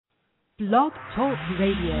Blog Talk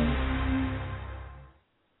Radio.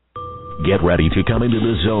 Get ready to come into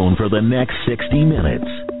the zone for the next 60 minutes.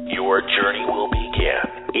 Your journey will begin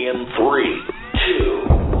in 3,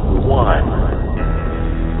 2,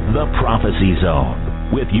 1. The Prophecy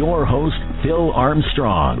Zone with your host, Phil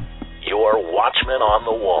Armstrong, your watchman on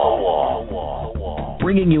the wall,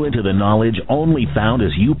 bringing you into the knowledge only found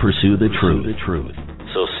as you pursue the truth.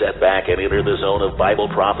 So sit back and enter the zone of Bible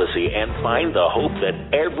prophecy and find the hope that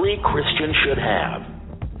every Christian should have.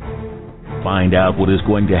 Find out what is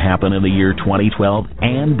going to happen in the year 2012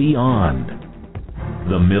 and beyond.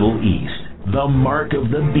 The Middle East, the mark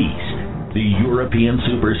of the beast, the European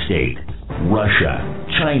superstate, Russia,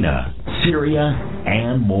 China, Syria,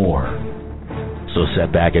 and more. So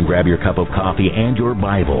sit back and grab your cup of coffee and your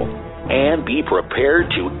Bible and be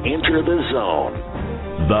prepared to enter the zone.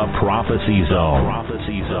 The Prophecy Zone.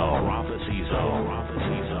 Prophecy Zone. Prophecy Zone.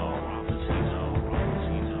 Prophecy Zone. Prophecy Zone.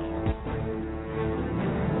 Prophecy Zone.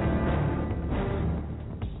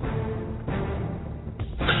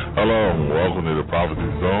 Hello and welcome to the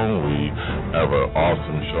Prophecy Zone. We have an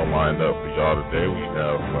awesome show lined up for y'all today. We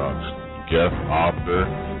have guest author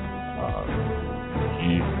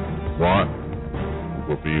Yves Brault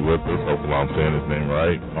will be with us. Hopefully I'm saying his name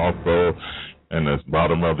right. Also, and at the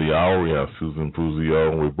bottom of the hour, we have Susan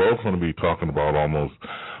Puzio. We're both going to be talking about almost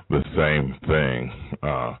the same thing.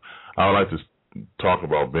 I would like to talk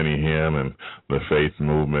about Benny Hinn and the faith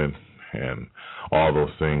movement and all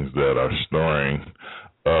those things that are stirring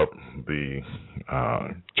up the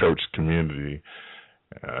church community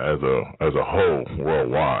as a whole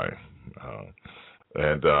worldwide.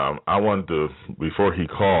 And I wanted to, before he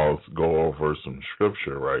calls, go over some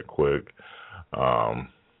scripture right quick.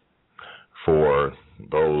 For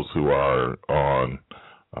those who are on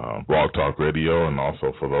Blog Talk Radio and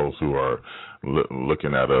also for those who are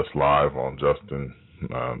looking at us live on Justin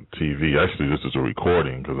TV. Actually, this is a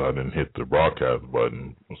recording because I didn't hit the broadcast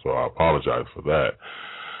button, so I apologize for that.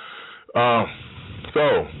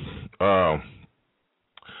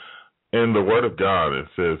 In the Word of God, it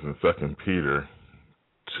says in 2 Peter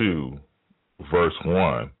 2, verse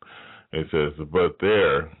 1, it says, "But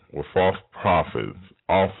there were false prophets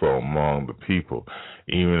also among the people,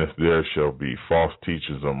 even if there shall be false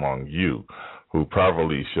teachers among you, who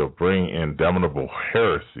privately shall bring in damnable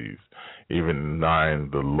heresies, even denying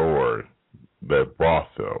the Lord that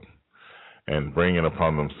brought them, and bringing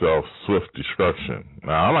upon themselves swift destruction."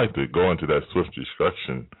 Now, I like to go into that swift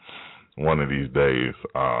destruction one of these days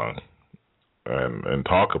and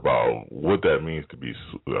talk about what that means to be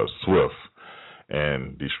swift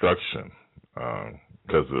and destruction.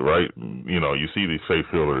 Because, you see these faith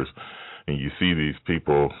healers and you see these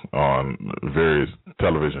people on various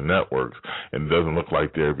television networks, and it doesn't look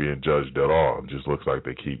like they're being judged at all. It just looks like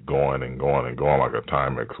they keep going and going and going like a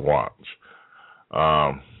Timex watch.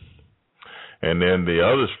 And then the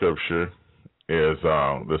other scripture is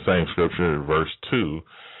the same scripture, verse 2,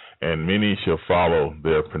 "And many shall follow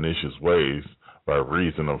their pernicious ways, by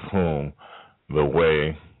reason of whom the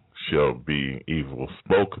way shall be evil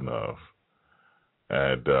spoken of."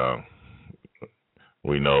 And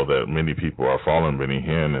we know that many people are following Benny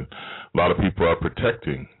Hinn, and a lot of people are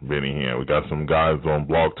protecting Benny Hinn. We got some guys on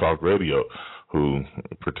Blog Talk Radio who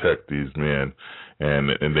protect these men, and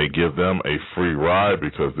they give them a free ride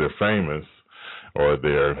because they're famous or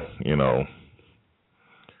they're,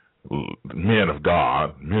 men of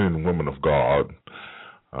God, men and women of God.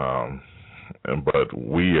 But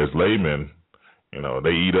we as laymen,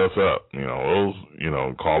 they eat us up. Those,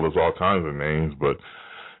 call us all kinds of names, but,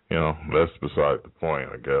 that's beside the point,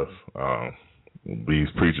 I guess.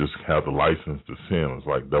 These preachers have the license to sin. It's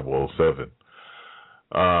like 007.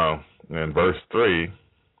 In verse 3,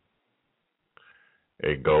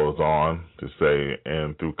 it goes on to say,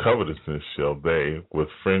 "And through covetousness shall they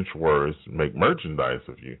with French words make merchandise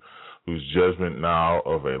of you, whose judgment now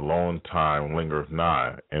of a long time lingereth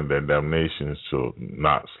nigh, and their damnation shall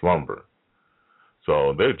not slumber."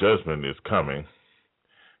 So their judgment is coming,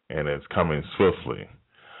 and it's coming swiftly.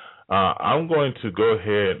 I'm going to go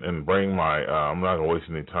ahead and bring my, I'm not going to waste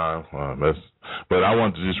any time, but I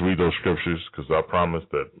want to just read those scriptures because I promise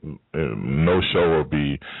that no show will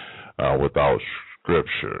be without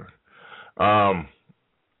scripture.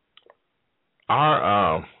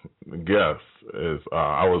 Our guest is,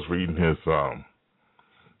 I was reading his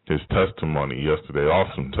testimony yesterday.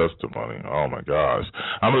 Awesome testimony. Oh my gosh.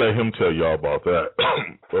 I'm gonna let him tell y'all about that.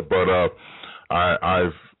 but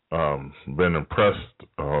I've been impressed,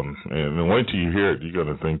 and wait till you hear it, you're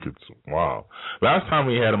gonna think it's wow. Last time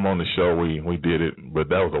we had him on the show, we did it, but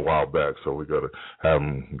that was a while back, so we gotta have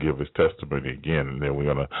him give his testimony again, and then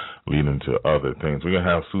we're gonna lead into other things. We're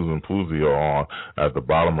gonna have Susan Puzio on at the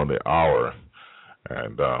bottom of the hour,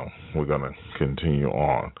 and we're gonna continue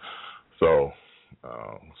on. So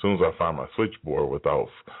as soon as I find my switchboard, without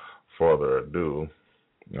further ado.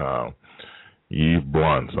 Yves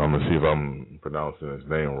Brault. So I'm going to see if I'm pronouncing his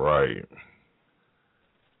name right.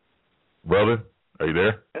 Brother, are you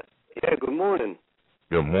there? Yeah, good morning.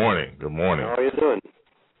 Good morning. Good morning. How are you doing?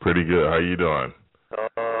 Pretty good. How are you doing?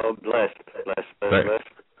 Blessed.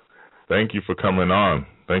 Thank you for coming on.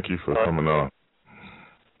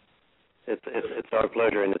 It's our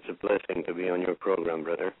pleasure, and it's a blessing to be on your program,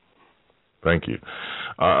 brother. Thank you.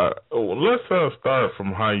 Let's start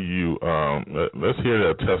from how you. Let's hear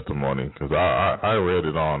that testimony, because I read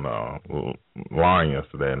it on line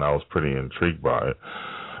yesterday, and I was pretty intrigued by it.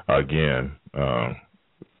 Again,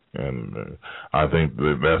 and I think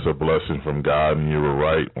that's a blessing from God. And you were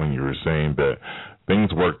right when you were saying that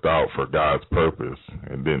things worked out for God's purpose.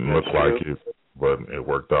 It didn't look like it, but it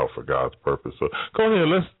worked out for God's purpose. So go ahead.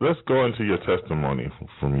 Let's go into your testimony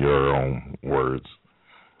from your own words.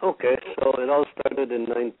 Okay, so it all started in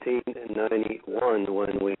 1991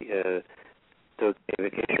 when we took a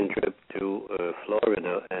vacation trip to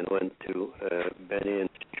Florida and went to Benny Hinn's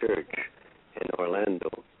church in Orlando.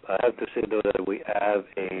 I have to say, though, that we have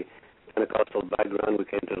a Pentecostal background. We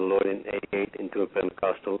came to the Lord in 88 into a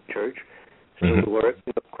Pentecostal church. So we were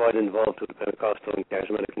quite involved with the Pentecostal and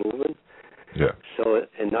Charismatic movement. Yeah. So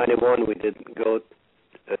in 91, we did go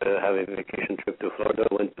have a vacation trip to Florida,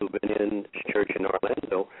 went to Benny Hinn's church in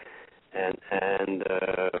Orlando, and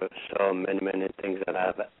saw many things that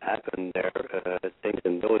have happened there. Things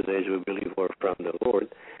in those days we believe were from the Lord.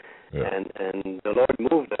 Yeah. And the Lord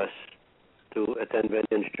moved us to attend Benny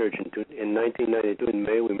Hinn's church. In 1992, in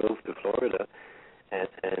May, we moved to Florida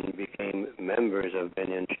and became members of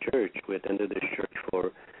Benny Hinn's church. We attended this church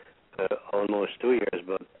for almost 2 years,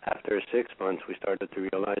 but after 6 months, we started to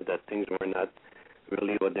realize that things were not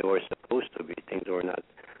really what they were supposed to be. Things were not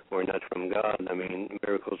from God. I mean,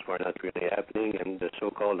 miracles were not really happening, and the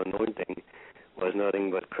so-called anointing was nothing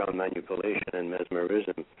but crowd manipulation and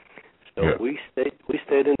mesmerism. So we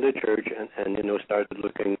stayed in the church and started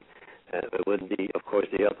looking with the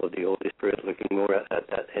help of the Holy Spirit, looking more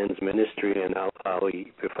at Hinn's ministry and how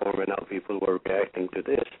he performed and how people were reacting to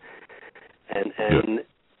this.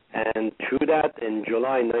 And through that, in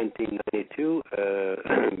July 1992,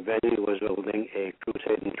 Benny was holding a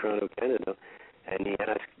crusade in Toronto, Canada, and he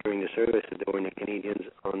asked during the service if there were any Canadians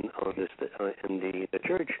in the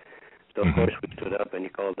church. So of course we stood up, and he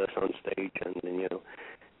called us on stage, and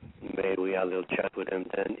we had a little chat with him.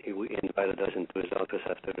 Then he invited us into his office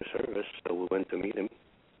after the service, so we went to meet him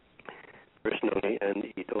personally, and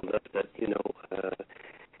he told us that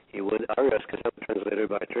he would hire us because I'm a translator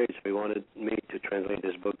by trade, so he wanted me to translate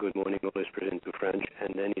this book, Good Morning, Holy Spirit, into French,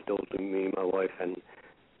 and then he told me, my wife, and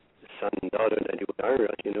son and daughter that he would hire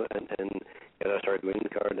us, and get us our green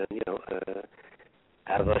card and,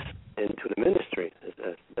 have us into the ministry.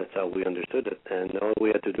 That's how we understood it. And all we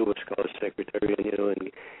had to do was call his secretary and,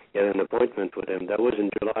 and get an appointment with him. That was in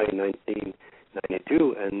July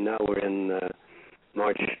 1992, and now we're in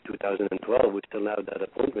March 2012. We still have that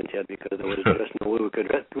appointment yet because there was just no way we could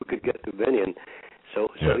get to Benny Hinn. So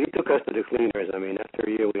he took us to the cleaners. I mean, after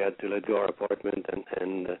a year, we had to let go our apartment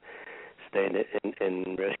and stay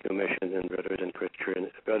in rescue missions, and brothers and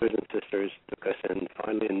sisters took us in.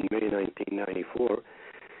 Finally, in May 1994,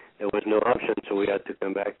 there was no option, so we had to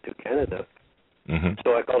come back to Canada.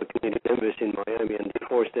 So I called the Canadian Embassy in Miami, and they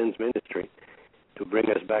forced Hinn's ministry to bring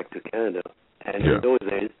us back to Canada. And in those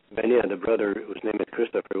days, Benny had a brother whose name is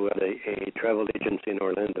Christopher, who had a travel agency in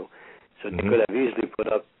Orlando. So they could have easily put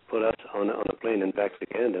us on a plane and back to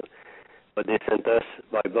Canada. But they sent us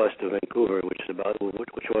by bus to Vancouver, which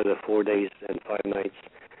was a 4 days and 5 nights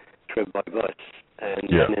trip by bus. And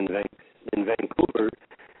then in Vancouver,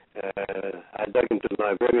 I dug into the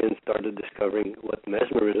library and started discovering what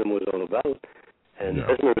mesmerism was all about. And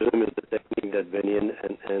mesmerism is the technique that Benny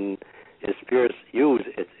and his peers use.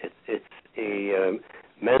 It's a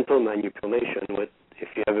mental manipulation. If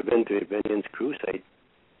you ever been to a Benny Hinn's crusade,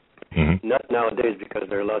 not nowadays because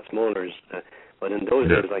they're a lot smaller, but in those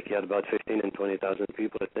days, like you had about 15 and 20,000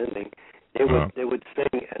 people attending, they would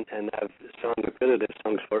sing and have repetitive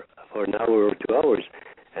songs for an hour or 2 hours,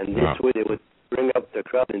 and this way they would bring up the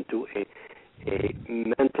crowd into a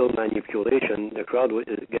mental manipulation. The crowd would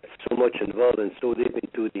get so much involved and so deep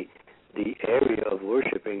into the area of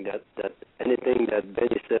worshiping that anything that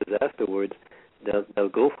Benny says afterwards, they'll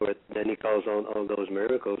go for it. Then he calls on all those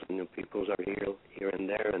miracles, and peoples are healed here and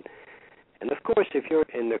there. And of course, if you're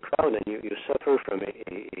in the crowd and you suffer from a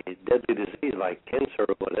deadly disease like cancer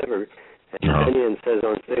or whatever, and Benny Hinn says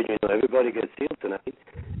on stage, everybody gets healed tonight.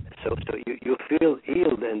 So you feel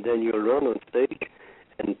healed, and then you run on stage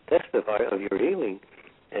and testify of your healing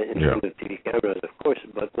in front of TV cameras, of course.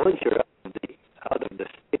 But once you're out of the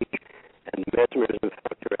stage and the mesmerism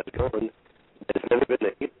factor has gone, there's never been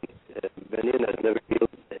a healing. Benny Hinn has never healed.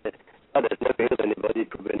 God has never healed anybody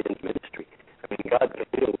through Benny Hinn's ministry. I mean, God can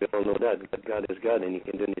heal. We all know that. But God is God, and He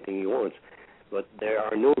can do anything He wants. But there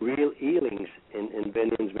are no real healings in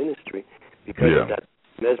Benny Hinn's ministry because of that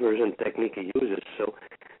mesmerism technique he uses. So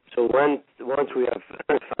once we have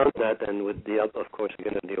found that, and with the help, of course,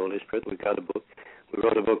 again of the Holy Spirit, we got a book. We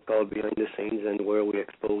wrote a book called Behind the Scenes, and where we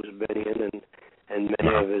expose Benny Hinn and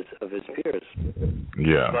many of his peers.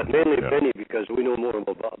 Yeah. But mainly Benny, because we know more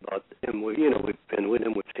about him. We've been with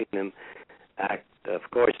him. We've seen him act. Of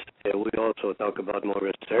course, we also talk about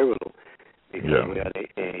Maurice Cerullo, because we had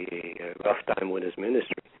a rough time with his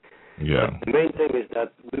ministry. Yeah. But the main thing is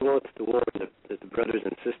that we want to warn the brothers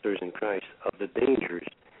and sisters in Christ of the dangers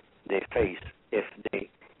they face if they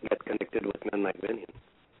get connected with men like Benny Hinn.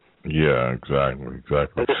 Yeah, exactly.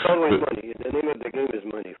 But it's always money. The name of the game is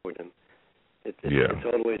money for them. It's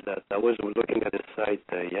always that. I was looking at his site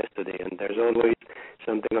yesterday, and there's always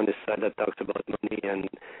something on his site that talks about money, and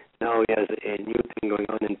now he has a new thing going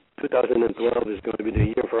on. In 2012 is going to be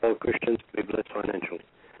the year for all Christians to be blessed financially.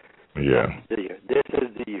 Yeah. That's the year. This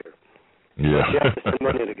is the year. Yeah. But you have to send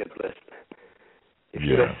money to get blessed. If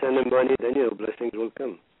you send him money, then blessings will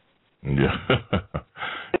come. Yeah.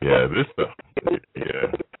 This stuff.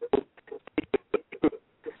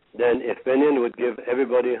 Then if Benny Hinn would give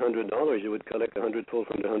everybody $100, he would collect $100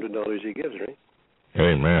 from the $100 he gives, right?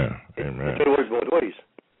 Amen. It works both ways,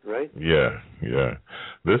 right? Yeah.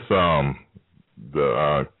 This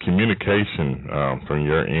the communication from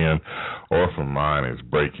your end or from mine is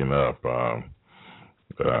breaking up. I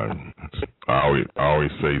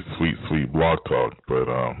always say sweet blog talk, but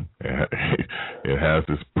it has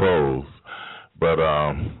its pros. But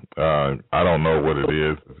I don't know what it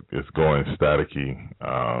is. It's going staticky.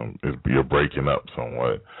 You're breaking up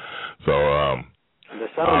somewhat. So the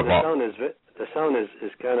sound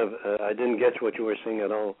is kind of. I didn't get what you were saying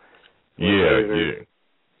at all. Very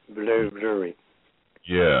blurry.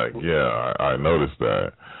 Yeah. I noticed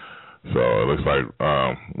that. So it looks like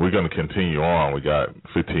we're going to continue on. We got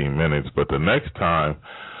 15 minutes, but the next time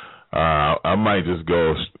I might just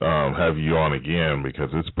go have you on again because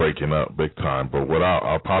it's breaking up big time. But what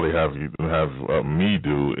I'll probably have me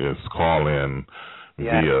do is call in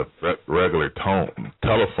via regular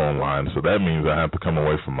telephone line. So that means I have to come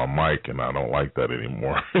away from my mic, and I don't like that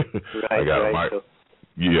anymore. I got a mic.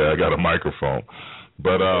 I got a microphone.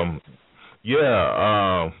 But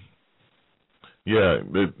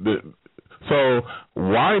so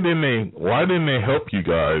why didn't they help you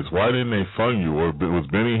guys? Why didn't they fund you? Or was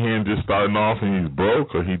Benny Hinn just starting off and he's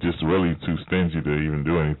broke, or he just really too stingy to even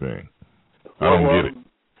do anything? I don't get it.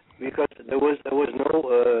 Because there was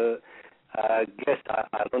no. I guess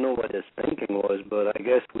I don't know what his thinking was, but I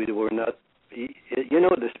guess we were not.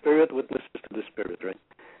 The spirit witnesses to the spirit, right?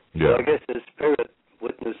 Yeah. So I guess the spirit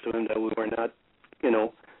witnessed to him that we were not,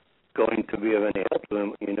 going to be of any help to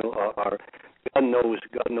him. Our God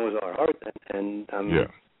knows our heart, and I'm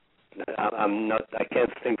not. I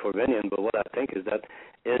can't think for Benny Hinn, but what I think is that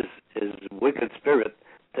his wicked spirit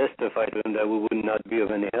testified to him that we would not be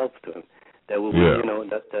of any help to him. That we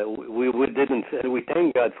didn't. We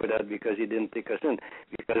thank God for that because He didn't take us in,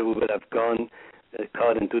 because we would have gone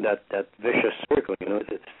caught into that vicious circle.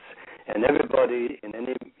 And everybody in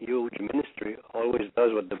any huge ministry always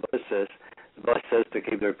does what the boss says. The boss says to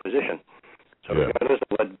keep their position. So regardless of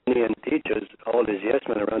what Benny Hinn teaches, all his yes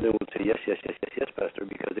men around him will say yes, Pastor,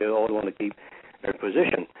 because they all want to keep their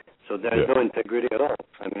position. So there's no integrity at all.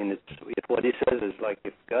 I mean, if what he says is like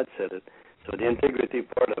if God said it. So the integrity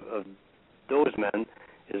part of those men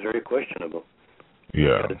is very questionable.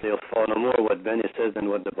 Yeah. Because they'll follow more what Benny says than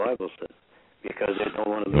what the Bible says, because they don't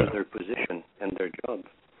want to lose their position and their job.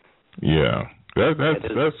 Yeah.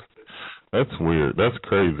 That's weird. That's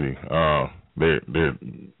crazy. They're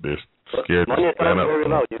scared money to stand up. Very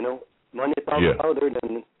loud, Money talks louder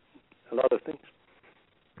than a lot of things.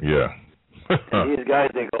 Yeah. And these guys,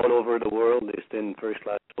 they go all over the world. They stay in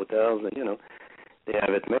first-class hotels, and they have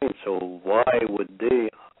it made. So why would they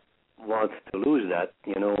want to lose that?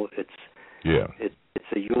 It's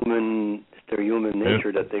their human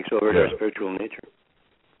nature that takes over their spiritual nature.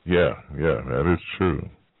 Yeah, that is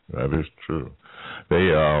true.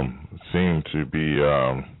 They seem to be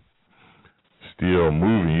still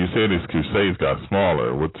moving. You said his crusades got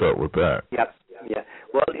smaller. What's up with that? Yep. Yeah.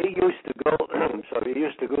 Well, he used to go. He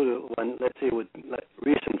used to go to one. Let's say,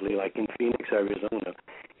 recently, like in Phoenix, Arizona.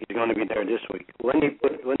 He's going to be there this week. When he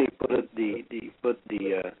put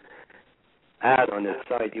the ad on his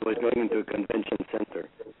site, he was going into a convention center,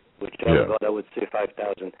 which held about, I would say,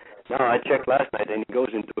 5,000. Now I checked last night, and he goes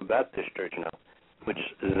into a Baptist church now, which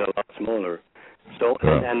is a lot smaller. So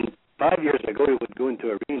and 5 years ago, he would go into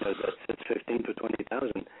arenas that sits 15 to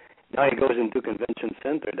 20,000. Now he goes into convention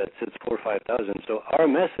center that sits 4,000 or 5,000. So our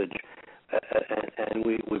message, and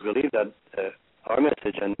we believe that our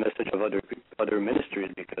message and the message of other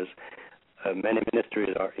ministries, because many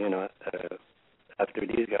ministries are, after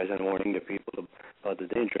these guys and warning the people about the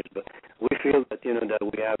dangers. But we feel that, that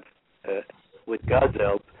we have, with God's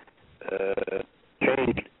help,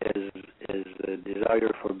 changed his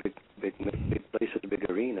desire for big places, big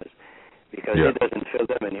arenas, because he doesn't fill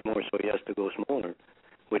them anymore, so he has to go smaller,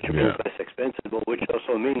 which means less expensive, but which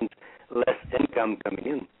also means less income coming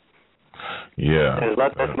in. Yeah. There's a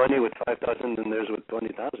lot less money with 5,000 than there's with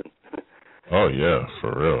 20,000. Oh, yeah,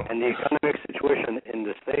 for real. And the economic situation in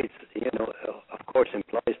the States, of course,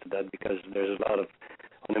 implies to that, because there's a lot of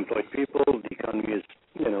unemployed people. The economy is,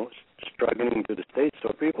 struggling to the States, so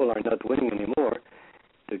people are not willing anymore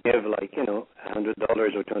to give, like, $100 or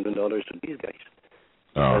 $200 to these guys.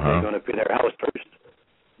 Because they're going to pay their house first,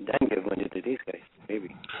 then give money to these guys,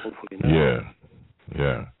 maybe. Hopefully not.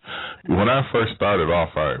 Yeah. When I first started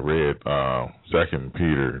off, I read 2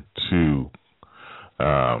 Peter 2,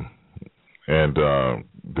 and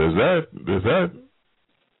does that?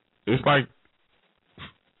 It's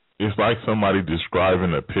like somebody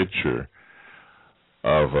describing a picture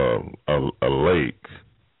of a lake,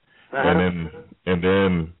 and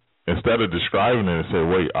then instead of describing it, say,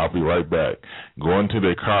 "Wait, I'll be right back." Go into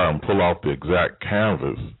their car and pull out the exact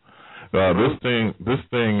canvas. This thing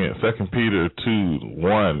in 2 Peter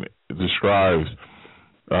 2:1 describes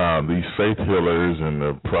these faith healers and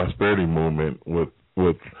the prosperity movement with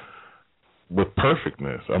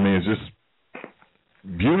perfectness. I mean, it's just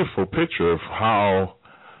beautiful picture of how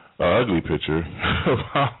ugly picture of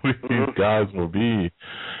how these guys will be.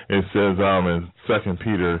 It says in 2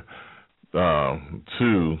 Peter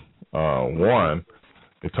 2:1,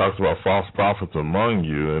 it talks about false prophets among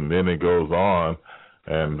you, and then it goes on,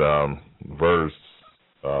 and verse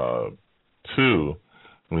 2,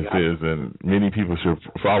 it says, and many people should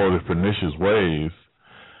follow the pernicious ways,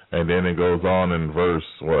 and then it goes on in verse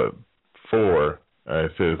 4,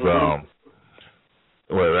 it says,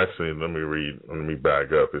 well, actually, let me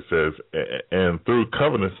back up. It says, and through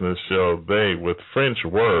covetousness shall they with fringe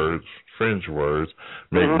words,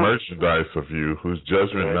 make merchandise of you, whose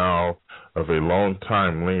judgment now of a long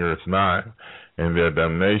time lingereth not, and their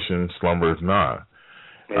damnation slumbereth not.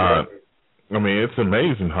 I mean, it's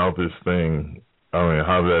amazing how this thing,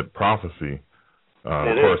 how that prophecy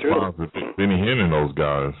corresponds with Benny Hinn and those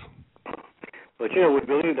guys. But, we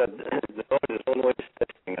believe that the Lord is always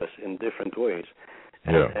testing us in different ways.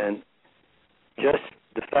 And just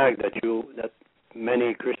the fact that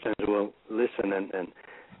many Christians will listen and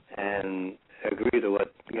agree to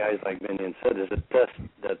what guys like Benny Hinn said is a test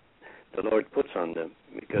that the Lord puts on them,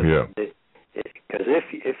 because if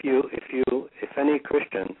any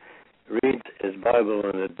Christian reads his Bible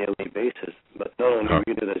on a daily basis, but not only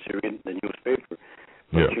read it as you read the newspaper,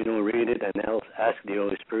 but read it and ask the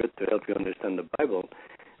Holy Spirit to help you understand the Bible,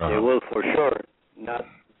 they will for sure not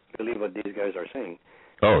believe what these guys are saying.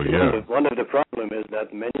 Oh, yeah. One of the problems is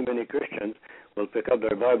that many Christians will pick up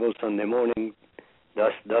their Bible Sunday morning,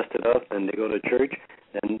 dust it up, and they go to church.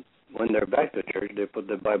 Then when they're back to church, they put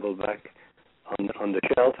the Bible back on the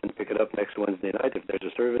shelf and pick it up next Wednesday night if there's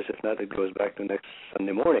a service. If not, it goes back to next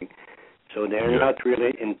Sunday morning. So they're not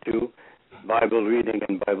really into Bible reading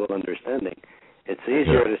and Bible understanding. It's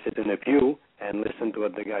easier to sit in a pew and listen to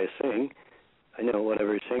what the guy is saying,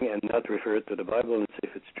 whatever he's saying, and not refer it to the Bible and see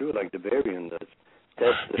if it's true, like the Berean does.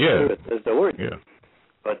 That's the Spirit, that's the Word. Yeah.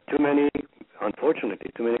 But unfortunately,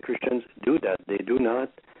 too many Christians do that. They do not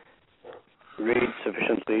read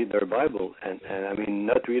sufficiently their Bible, and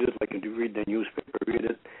not read it like you read the newspaper. Read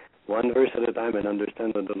it one verse at a time and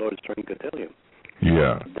understand what the Lord is trying to tell you.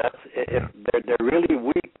 Yeah. That's if they're really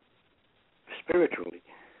weak spiritually,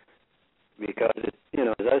 because as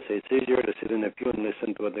I say, it's easier to sit in a pew and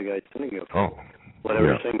listen to what the guy is telling you. Oh.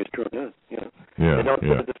 Whatever he's saying is true or not. Yeah. They don't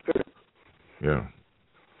put the Spirit. Yeah.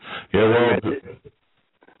 Yeah. Well.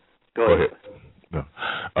 Go ahead. No.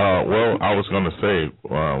 Well, I was going to say,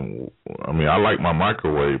 I like my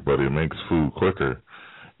microwave, but it makes food quicker.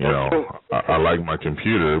 I like my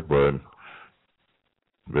computer, but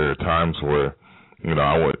there are times where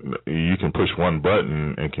you can push one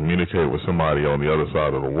button and communicate with somebody on the other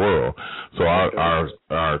side of the world. So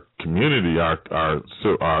our community, our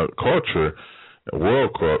culture,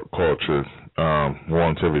 world culture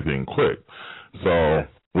wants everything quick. So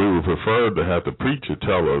we would prefer to have the preacher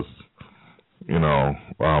tell us,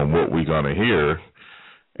 what we're gonna hear,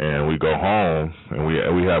 and we go home and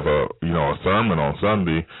we have a sermon on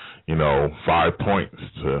Sunday, 5 points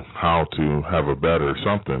to how to have a better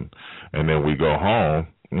something, and then we go home.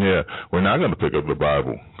 Yeah, we're not going to pick up the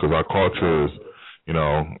Bible because our culture is,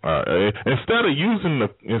 instead of using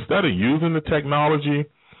the technology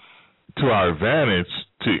to our advantage.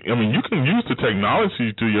 You can use the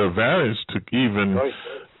technology to your advantage to even,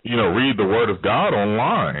 read the Word of God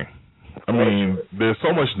online. There's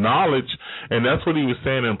so much knowledge, and that's what he was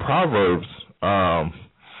saying in Proverbs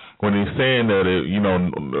when he's saying that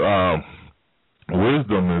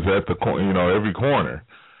wisdom is at the every corner.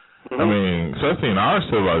 Especially in our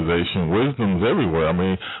civilization, wisdom's everywhere.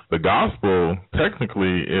 The gospel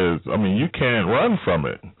technically is, you can't run from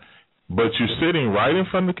it. But you're sitting right in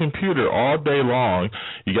front of the computer all day long.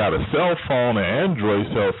 You got a cell phone, an Android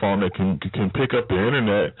cell phone that can pick up the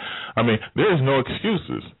internet. There's no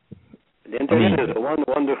excuses. The internet is a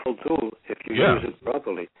wonderful tool if you use it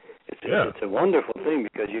properly. It's a wonderful thing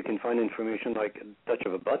because you can find information like a touch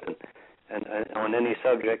of a button, and on any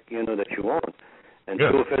subject that you want. And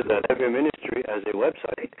proof is that every ministry has a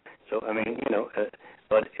website. So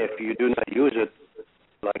but if you do not use it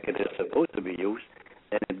like it is supposed to be used,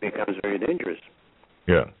 then it becomes very dangerous.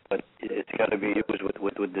 Yeah. But it's got to be used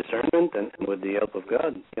with discernment and with the help of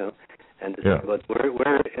God. But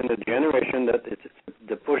we're in the generation that it's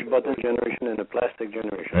the push button generation and the plastic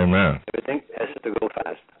generation. Amen. Everything has to go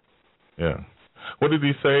fast. Yeah. What did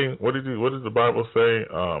he say? What did the Bible say?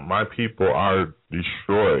 My people are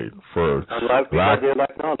destroyed for because they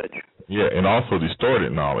lack knowledge. Yeah, and also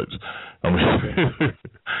distorted knowledge. For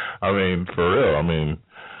real.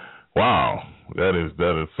 Wow. That is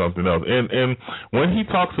something else. And when he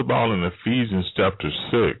talks about in Ephesians chapter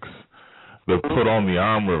 6, the put on the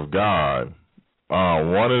armor of God,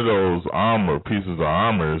 one of those pieces of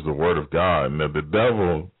armor is the Word of God, and that the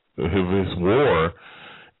devil, his war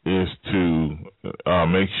is to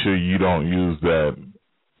make sure you don't use that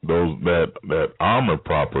armor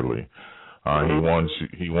properly. He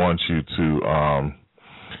wants you to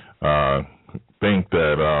think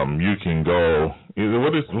that you can go.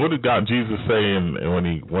 What did Jesus say when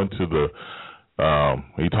he went to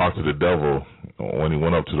he talked to the devil when he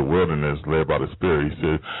went up to the wilderness led by the Spirit? He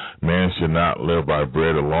said, "Man should not live by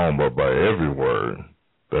bread alone, but by every word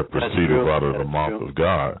that proceedeth out of the mouth of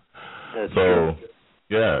God." That's true.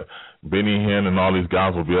 Yeah, Benny Hinn and all these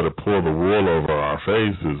guys will be able to pull the wool over our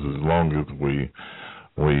faces as long as we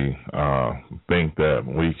think that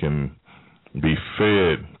we can be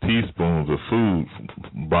fed teaspoons of food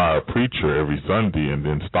by a preacher every Sunday and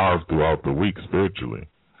then starve throughout the week spiritually.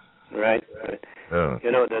 Right. Yeah.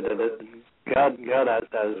 God has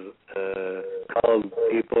called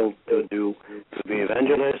people to be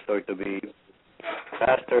evangelists or to be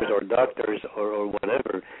pastors or doctors or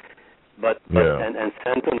whatever. But and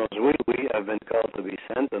sentinels, we have been called to be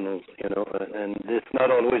sentinels, and it's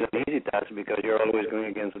not always an easy task because you're always going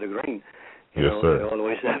against the grain. Yes, sir. You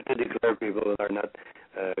always have to declare people that are not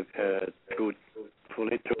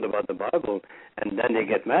fully true about the Bible, and then they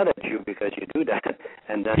get mad at you because you do that.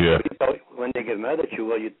 And then when they get mad at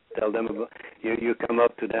you, you tell them you come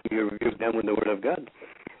up to them, you rebuke them with the Word of God.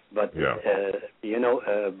 But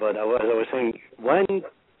but as I was saying, when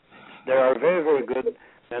there are very, very good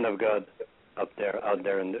men of God out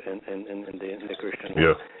there in the Christian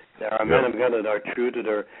world. There are men of God that are true to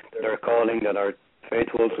their calling, that are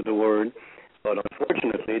faithful to the Word, but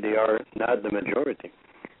unfortunately they are not the majority,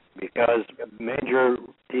 because major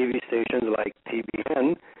TV stations like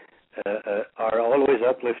TBN are always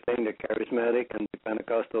uplifting the charismatic and the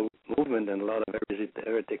Pentecostal movement and a lot of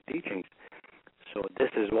heretic teachings. So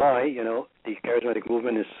this is why the charismatic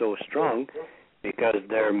movement is so strong, because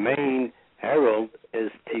their main herald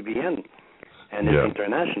is TBN, and it's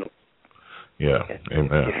international. Yeah,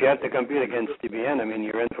 amen. If you have to compete against TBN,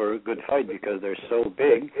 you're in for a good fight because they're so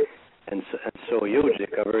big and so huge. They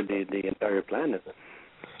cover the entire planet.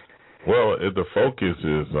 Well, if the focus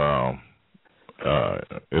is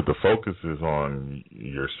on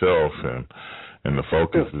yourself and the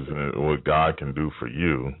focus is in what God can do for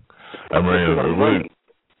you,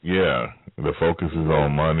 the focus is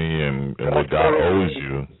on money and what God owes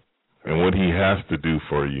you and what He has to do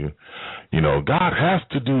for you. God has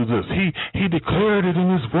to do this. He declared it in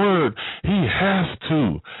His Word. He has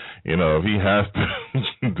to. If He has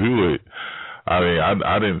to do it,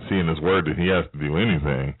 I didn't see in his word that he has to do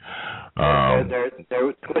anything.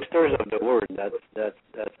 They're twisters of the word. That's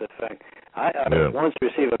the fact. I once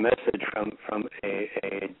received a message from a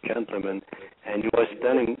gentleman, and he was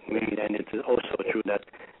telling me, and it is also true, that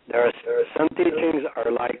there are some teachings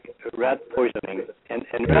are like rat poisoning,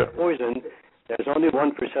 and rat poison. There's only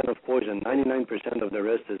 1% of poison. 99% of the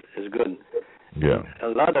rest is good. Yeah. A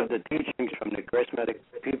lot of the teachings from the charismatic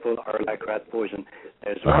people are like rat poison.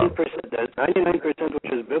 There's 1%, there's 99%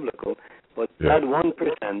 which is biblical, but that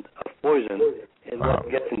 1% of poison is what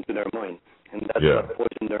gets into their mind, and that's what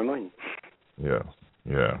poisons their mind. Yeah,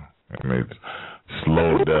 yeah, and it's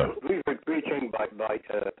slow death. We were preaching by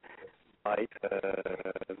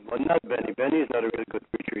well, not Benny. Benny is not a really good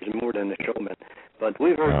preacher. He's more than a showman. But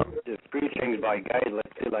we heard the preachings by guys,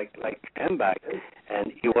 let's say, like Hembach,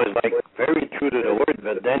 and he was like very true to the word.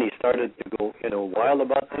 But then he started to go, wild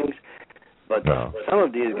about things. But some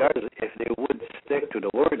of these guys, if they would stick to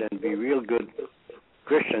the word and be real good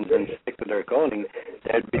Christians and stick to their calling,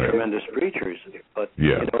 they'd be tremendous preachers. But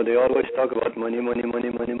they always talk about money.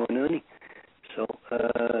 So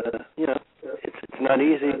it's not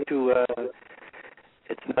easy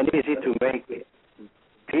to make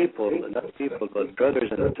people, not people, but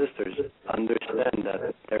brothers and sisters understand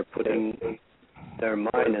that they're putting their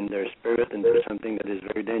mind and their spirit into something that is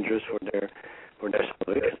very dangerous for their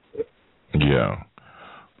salvation. Yeah.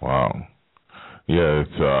 Wow. Yeah,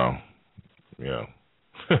 it's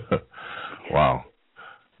wow.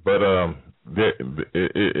 But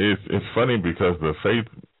it's funny because the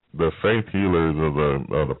faith healers of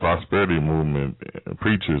the prosperity movement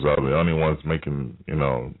preachers are the only ones making,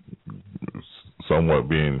 somewhat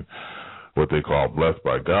being what they call blessed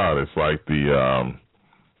by God. It's like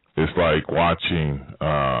it's like watching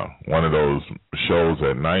one of those shows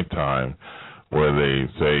at nighttime where they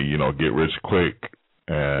say, get rich quick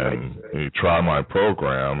and you try my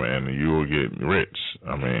program and you will get rich.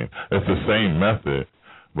 I mean, it's the same method,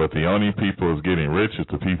 but the only people who's getting rich is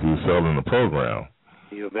the people who selling the program.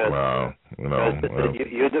 You bet. You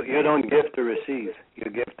don't give to receive.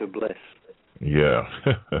 You give to bless. Yeah.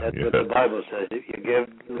 That's what the Bible says. You give.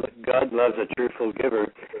 God loves a cheerful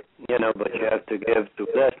giver, but you have to give to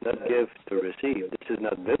bless, not give to receive. This is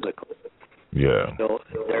not biblical. Yeah. So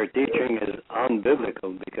their teaching is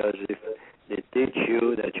unbiblical because if they teach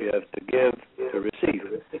you that you have to give to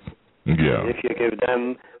receive. Yeah. If you give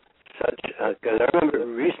them such, because I remember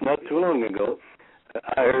not too long ago,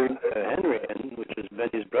 I heard Henry Hinn, which is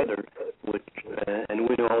Benny's brother, and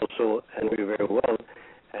we know also Henry very well,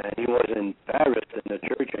 and he was in Paris in the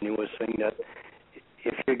church, and he was saying that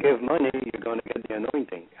if you give money, you're going to get the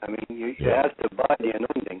anointing. I mean, you have to buy the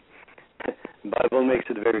anointing. The Bible makes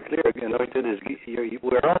it very clear. Anointed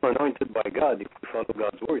we're all anointed by God if we follow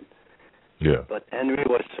God's word. Yeah. But Henry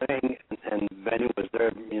was saying, and Benny was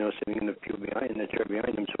there, sitting in the chair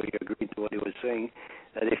behind him, so he agreed to what he was saying,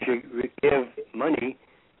 that if you give money,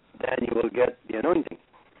 then you will get the anointing.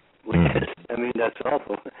 Which is, I mean, that's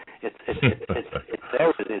awful. It's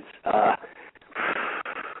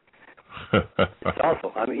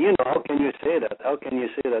awful. I mean, how can you say that? How can you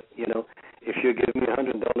say that, if you give me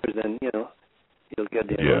 $100, then, you'll get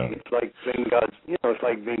the anointing. It's like being God. It's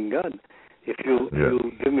like being God. If you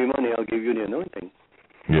give me money, I'll give you the anointing.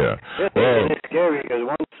 Yeah. It's scary because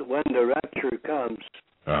when the rapture comes,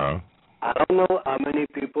 I don't know how many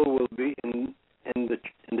people will be in the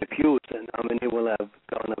pews and how many will have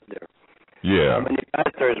gone up there. Yeah. How many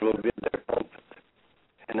pastors will be in their pulpit?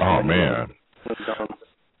 Man.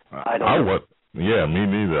 I don't know. Yeah, me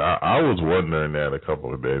neither. I was wondering that a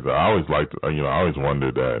couple of days. I always liked, I always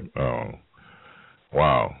wondered that.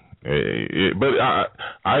 Wow. But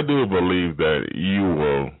I do believe that you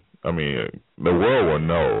will. I mean, the world will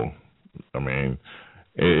know. I mean,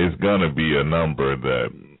 it's going to be a number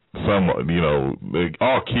that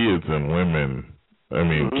all kids and women. I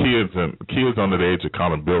mean, kids under the age of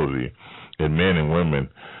accountability, and men and women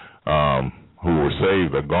who were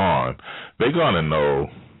saved are gone. They're going to know.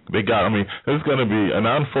 It's going to be, and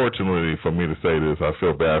unfortunately for me to say this, I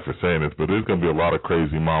feel bad for saying this, but there's going to be a lot of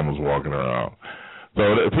crazy mamas walking around. So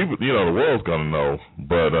people, the world's going to know,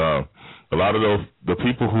 but a lot of the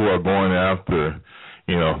people who are going after,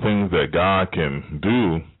 things that God can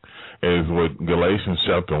do is what Galatians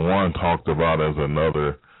chapter 1 talked about as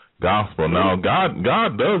another gospel. Now, God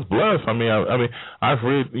does bless. I've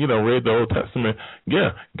read the Old Testament.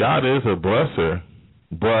 Yeah, God is a blesser.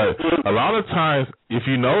 But a lot of times, if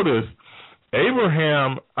you notice,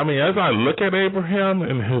 Abraham, as I look at Abraham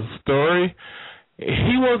and his story,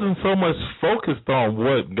 he wasn't so much focused on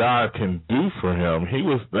what God can do for him. He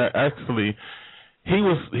was actually, he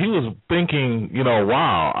was thinking,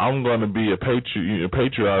 wow, I'm going to be a patriot.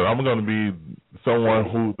 I'm going to be someone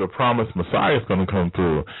who the promised Messiah is going to come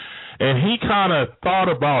through. And he kind of thought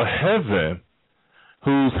about heaven,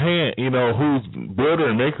 whose builder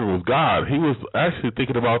and maker was God. He was actually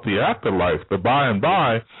thinking about the afterlife, the by and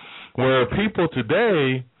by, where people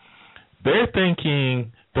today, they're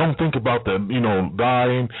thinking, don't think about that,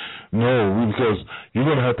 dying. No, because you're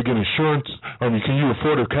going to have to get insurance. Can you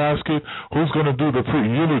afford a casket? Who's going to do the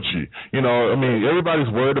eulogy? Everybody's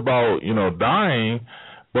worried about, dying,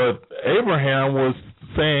 but Abraham was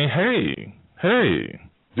saying, hey,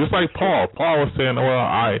 just like Paul. Paul was saying, well,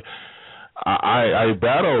 I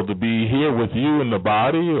battle to be here with you in the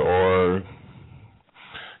body or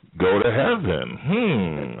go to heaven.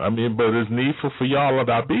 But it's needful for y'all that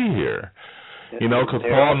I be here. Because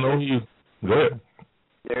Paul knew you. Go ahead.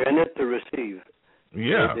 They're in it to receive.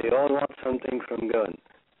 Yeah. They all want something from God.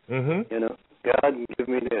 Mm-hmm. God, give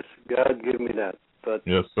me this. God, give me that. But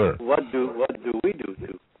yes, sir. What do we do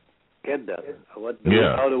to get that? How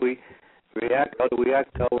do we react? How do we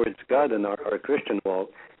act towards God in our Christian walk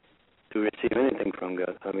to receive anything from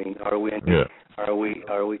God? Are we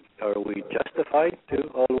justified to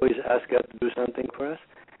always ask God to do something for us?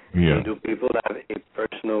 Yeah. Do people have a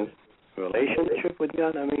personal relationship with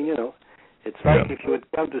God? It's like if you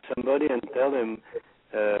would come to somebody and tell him,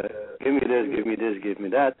 give me this, give me this, give me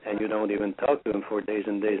that, and you don't even talk to him for days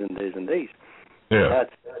and days and days and days. Yeah.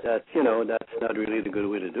 That's not really the good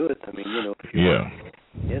way to do it. If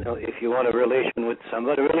you want a relation with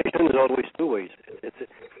somebody, relation is always two ways. It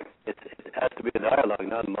has to be a dialogue,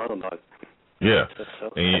 not a monologue. Yeah.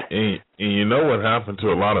 And you know what happened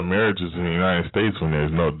to a lot of marriages in the United States when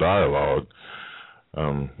there's no dialogue?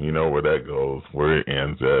 You know where that goes, where it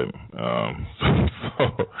ends at.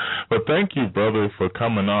 But thank you, brother, for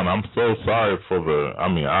coming on. I'm so sorry for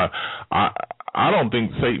I don't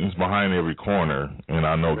think Satan's behind every corner, and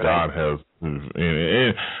I know God has.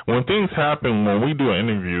 And when things happen, when we do an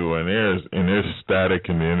interview and there's static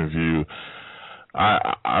in the interview,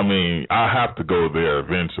 I have to go there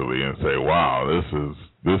eventually and say, wow,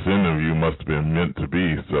 this interview must have been meant to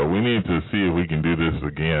be. So we need to see if we can do this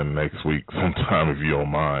again next week sometime, if you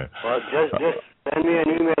don't mind. Well, just send me an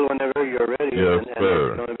email whenever you're ready. Yes,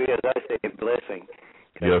 sir. It's going to be, as I say, a blessing.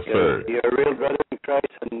 Yes, sir. You're a real brother in Christ,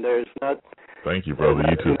 and there's not. Thank you, brother.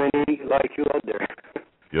 You too. Too many like you out there.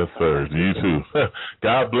 Yes, sir. You too.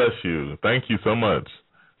 God bless you. Thank you so much.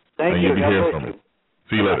 Thank you. And you can hear from me.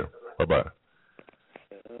 See you later. Bye-bye.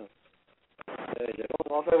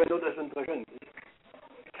 On va faire une autre la semaine prochaine.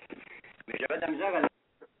 Mais j'avais de la misère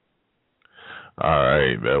All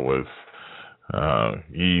right, that was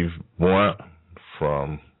Yves Brault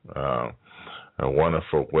from a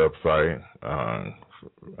wonderful website,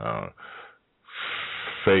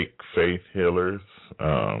 Fake Faith Healers.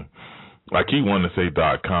 I keep wanting to say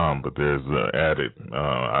 .com, but there's added.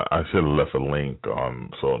 I should have left a link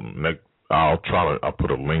on. So next, I'll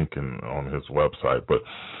put a link on his website. But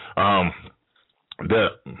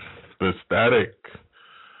the static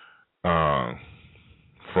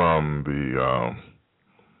from the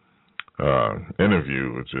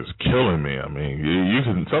interview was just killing me.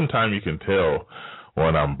 Sometimes you can tell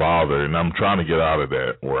when I'm bothered, and I'm trying to get out of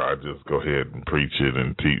that where I just go ahead and preach it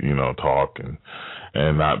and talk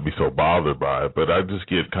and not be so bothered by it. But I just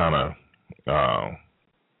get kind of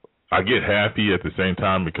I get happy at the same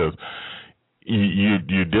time because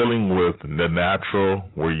you're dealing with the natural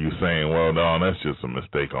where you're saying, well, no, that's just a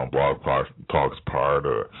mistake on Blog Talk's part,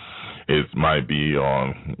 or it might be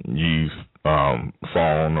on Yves'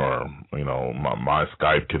 phone or my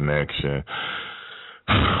Skype connection.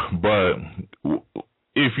 But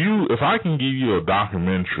if I can give you a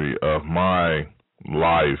documentary of my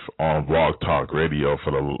life on Blog Talk Radio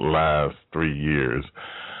for the last 3 years,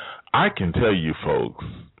 I can tell you folks,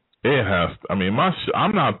 it has. I'm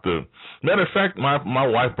not the matter of fact. My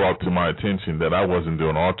wife brought to my attention that I wasn't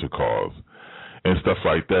doing altar calls and stuff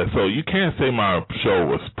like that. So you can't say my show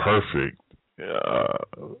was perfect.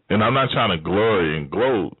 And I'm not trying to glory and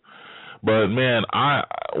gloat, but man,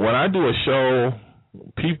 when I do a show,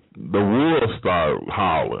 the wolves start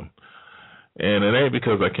howling, and it ain't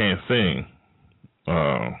because I can't sing.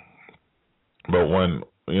 But when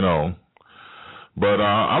I'm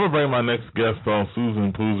gonna bring my next guest on,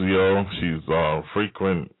 Susan Puzio. She's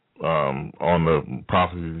frequent on the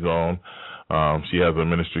Prophecy Zone. She has a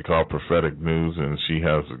ministry called Prophetic News, and she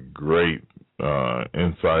has a great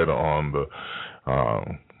insight on the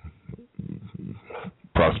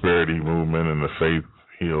prosperity movement and the faith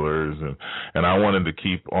healers, and I wanted to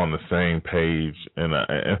keep on the same page, and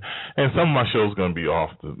some of my shows going to be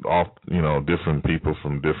off different people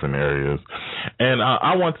from different areas, and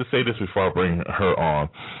I want to say this before I bring her on,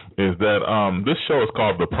 is that this show is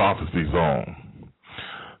called The Prophecy Zone.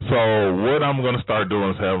 So what I'm going to start doing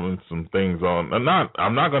is having some things on. I'm not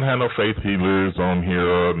going to have no faith healers on here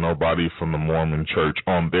or nobody from the Mormon Church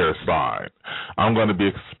on their side. I'm going to be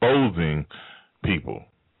exposing people.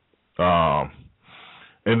 And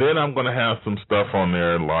then I'm going to have some stuff on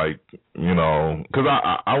there like, because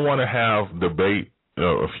I want to have debate,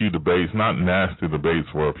 a few debates, not nasty debates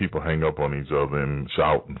where people hang up on each other and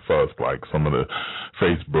shout and fuss like some of the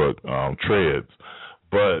Facebook threads.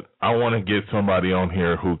 But I want to get somebody on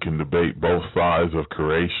here who can debate both sides of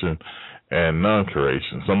creation and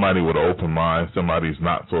non-creation. Somebody with an open mind, somebody who's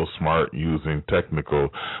not so smart using technical.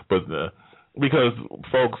 But because,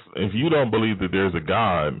 folks, if you don't believe that there's a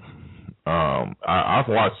God, I've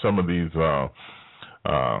watched some of these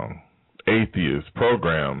atheist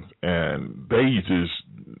programs, and they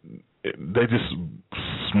just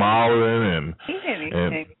smiling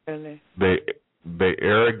and they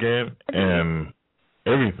arrogant and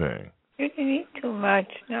everything. You can eat too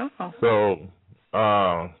much, no. So,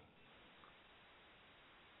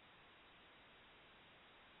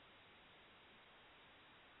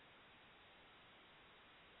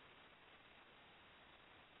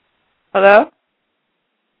 hello?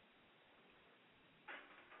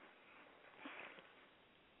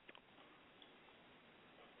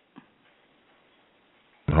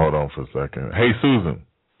 Hold on for a second. Hey, Susan.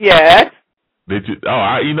 Yes? Did you?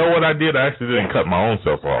 Oh, you know what I did? I actually didn't cut my own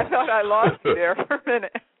self off. I thought I lost you there for a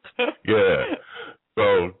minute. Yeah.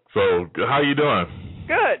 So how you doing?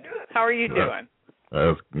 Good. How are you doing?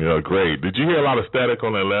 That's great. Did you hear a lot of static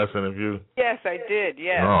on that last interview? Yes, I did.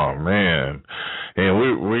 Yes. Oh man, and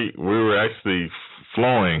we were actually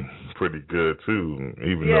flowing pretty good too.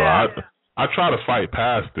 Even though I try to fight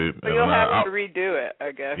past it. So you'll have to redo it,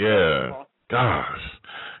 I guess. Yeah. Gosh.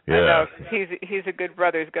 Yeah. I know. He's a good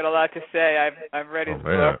brother. He's got a lot to say. I've read his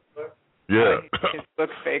book. Yeah. His book,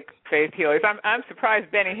 Faith Healers. I'm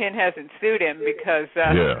surprised Benny Hinn hasn't sued him because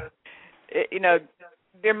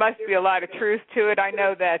there must be a lot of truth to it. I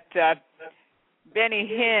know that Benny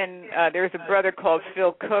Hinn, there's a brother called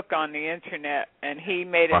Phil Cook on the internet, and he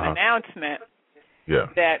made an announcement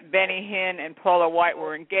that Benny Hinn and Paula White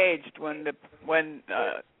were engaged when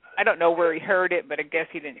I don't know where he heard it, but I guess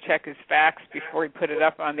he didn't check his facts before he put it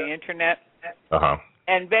up on the internet.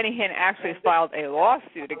 And Benny Hinn actually filed a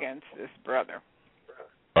lawsuit against this brother.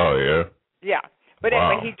 Oh, yeah? Yeah. But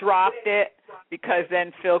anyway, he dropped it because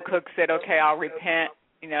then Phil Cook said, okay, I'll repent.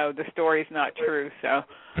 The story's not true. So,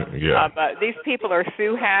 but these people are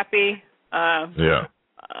sue happy.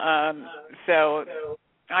 So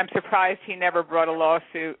I'm surprised he never brought a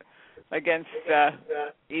lawsuit against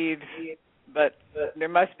Yves. But there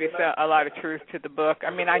must be a lot of truth to the book.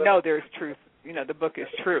 I mean, I know there's truth. The book is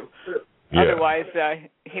true. Yeah. Otherwise,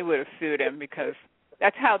 he would have sued him because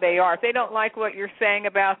that's how they are. If they don't like what you're saying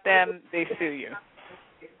about them, they sue you.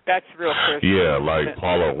 That's real Christian. Yeah, like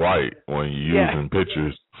Paula White when you're using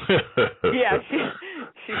pictures.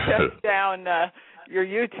 She shut down your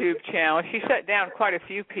YouTube channel. She shut down quite a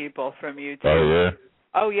few people from YouTube. Oh, yeah?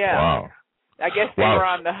 Oh, yeah. Wow. I guess they were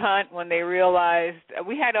on the hunt when they realized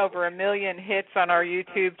we had over 1 million hits on our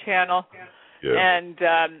YouTube channel, and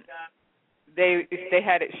they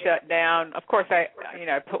had it shut down. Of course, I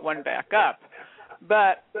put one back up,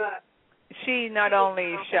 but she not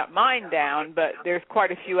only shut mine down, but there's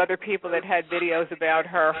quite a few other people that had videos about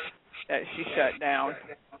her that she shut down.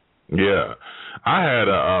 Yeah, I had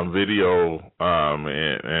a video,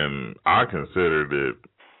 and I considered it.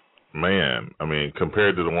 Man, I mean,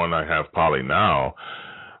 compared to the one I have probably now,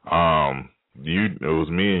 it was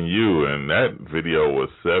me and you, and that video was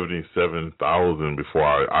 77,000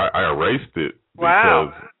 before I erased it.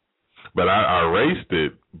 Wow. But I erased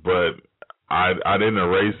it, but I didn't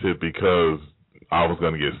erase it because I was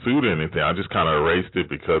going to get sued or anything. I just kind of erased it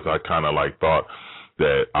because I kind of thought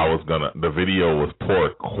that the video was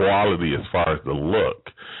poor quality as far as the look.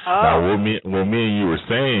 Oh. Now, what me and you were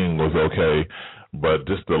saying was okay, but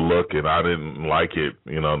just the look, and I didn't like it,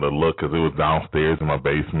 the look, because it was downstairs in my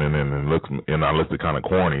basement, and I looked kind of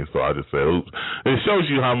corny, so I just said, oops. It shows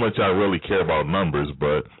you how much I really care about numbers,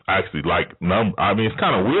 but I actually like I mean, it's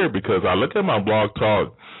kind of weird because I look at my Blog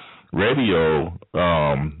Talk Radio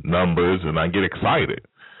numbers, and I get excited.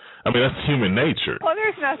 I mean, that's human nature. Well,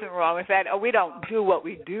 there's nothing wrong with that. We don't do what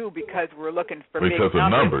we do because we're looking for big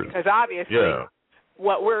numbers. Because obviously... Yeah.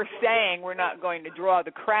 What we're saying, we're not going to draw the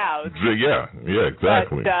crowds. Yeah,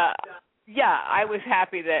 exactly. But Yeah, I was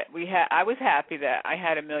happy that I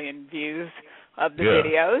had 1 million views of the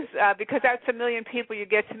videos because that's 1 million people you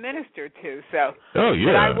get to minister to. So,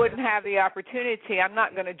 but I wouldn't have the opportunity. I'm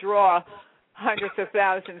not going to draw hundreds of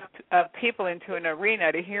thousands of people into an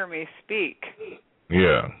arena to hear me speak.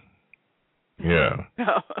 Yeah.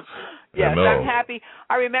 Yes, I'm happy.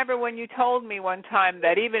 I remember when you told me one time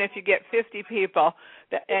that even if you get 50 people,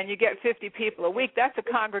 and you get 50 people a week, that's a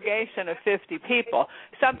congregation of 50 people.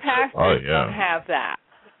 Some pastors don't have that.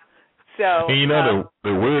 So, and you know,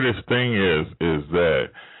 the weirdest thing is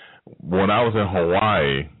that when I was in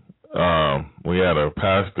Hawaii, we had a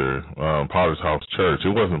pastor, Potter's House Church. It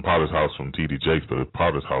wasn't Potter's House from T.D. Jakes, but it's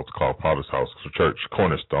Potter's House called Potter's House Church,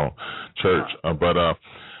 Cornerstone Church.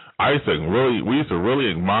 We used to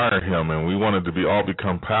really admire him, and we wanted to all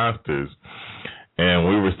become pastors. And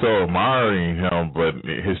we were still admiring him, but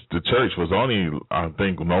the church was only, I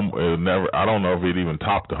think, I don't know if it even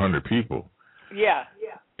topped 100 people. Yeah.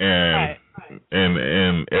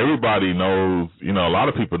 And everybody knows, you know, a lot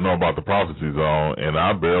of people know about the Prophecy Zone, and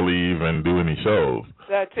I barely even do any shows.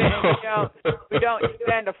 That's it. We don't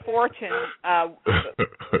spend a fortune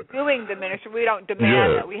doing the ministry. We don't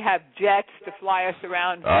demand that we have jets to fly us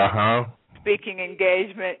around for speaking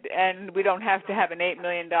engagement, and we don't have to have an $8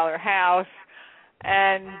 million house.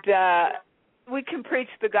 And we can preach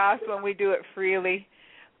the gospel, and we do it freely.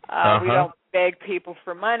 We don't beg people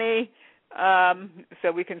for money,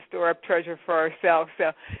 so we can store up treasure for ourselves.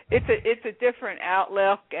 So it's a different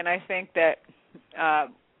outlook, and I think that I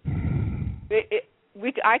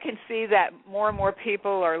can see that more and more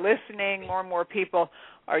people are listening, more and more people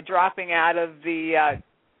are dropping out of the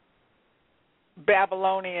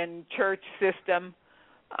Babylonian church system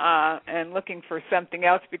and looking for something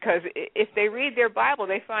else, because if they read their Bible,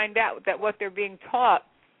 they find out that what they're being taught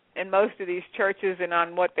in most of these churches and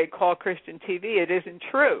on what they call Christian TV, it isn't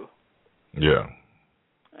true. Yeah.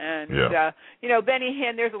 And, you know, Benny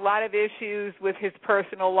Hinn, there's a lot of issues with his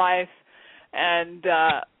personal life, and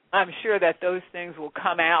I'm sure that those things will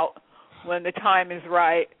come out when the time is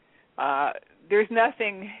right. There's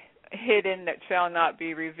nothing hidden that shall not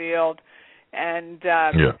be revealed. And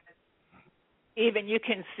even you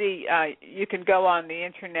can see, you can go on the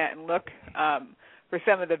Internet and look for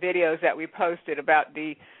some of the videos that we posted about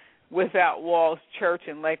the Without Walls Church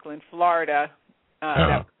in Lakeland, Florida, that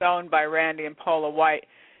was owned by Randy and Paula White.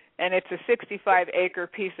 And it's a 65-acre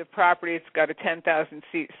piece of property. It's got a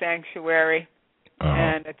 10,000-seat sanctuary.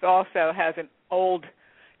 And it also has an old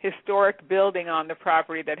historic building on the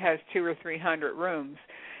property that has 200 or 300 rooms.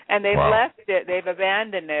 And they've left it, they've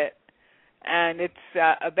abandoned it, and it's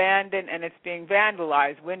abandoned and it's being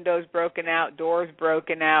vandalized. Windows broken out, doors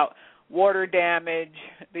broken out, water damage.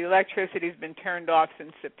 The electricity's been turned off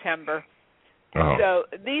since September. So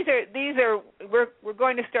these are we're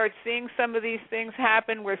going to start seeing some of these things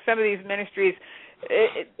happen, where some of these ministries,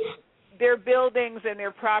 their buildings and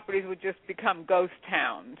their properties would just become ghost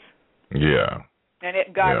towns. Yeah.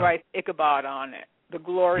 And God writes Ichabod on it. The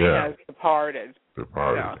glory has departed.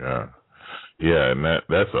 Yeah, and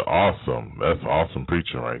that's awesome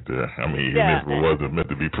preaching right there. I mean, even if it wasn't meant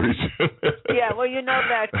to be preaching. Well, you know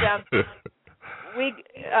that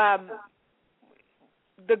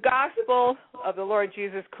the gospel of the Lord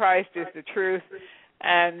Jesus Christ is the truth,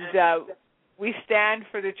 and we stand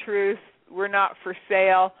for the truth. We're not for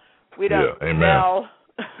sale. We don't sell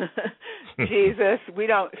Jesus. We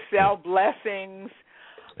don't sell blessings.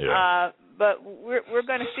 But we're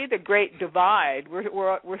going to see the great divide.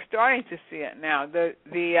 We're starting to see it now.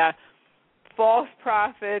 The false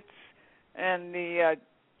prophets and the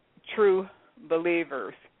true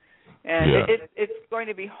believers. And it's going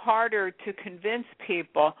to be harder to convince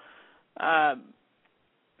people,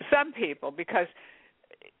 some people, because,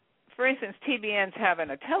 for instance, TBN's having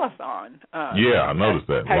a telethon. I noticed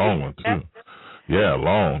that. Long one, too. Yeah,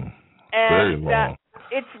 long. Very long.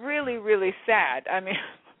 It's really, really sad. I mean,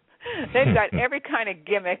 they've got every kind of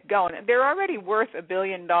gimmick going. They're already worth $1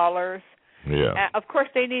 billion. Of course,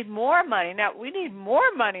 they need more money. Now, we need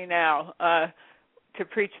more money now to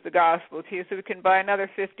preach the gospel to you, so we can buy another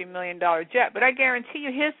 $50 million jet. But I guarantee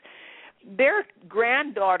you, their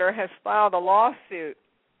granddaughter has filed a lawsuit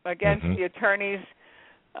against the attorneys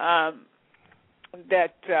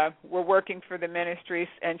that were working for the ministries,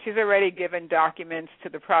 and she's already given documents to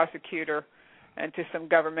the prosecutor and to some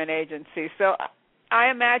government agencies. So I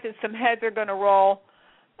imagine some heads are going to roll,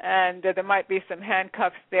 and there might be some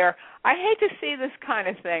handcuffs there. I hate to see this kind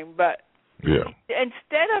of thing, but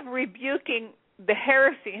instead of rebuking the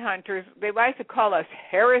heresy hunters, they like to call us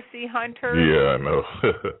heresy hunters. Yeah, I know.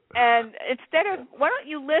 And instead of, why don't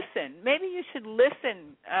you listen? Maybe you should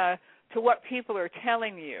listen to what people are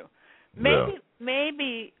telling you.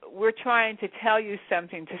 Maybe we're trying to tell you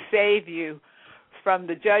something to save you from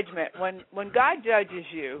the judgment. When God judges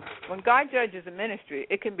you, when God judges a ministry,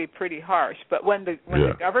 it can be pretty harsh. But when the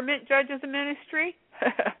government judges a ministry,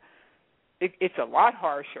 it's a lot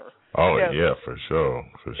harsher. Oh, for sure.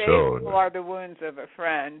 Faithful are the wounds of a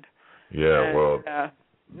friend. Yeah, and,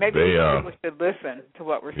 maybe people should listen to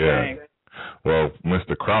what we're saying. Well,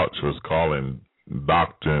 Mr. Crouch was calling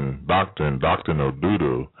doctrine or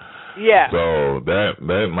doodoo. Yeah. So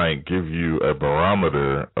that might give you a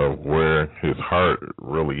barometer of where his heart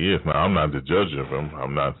really is. Now, I'm not the judge of him.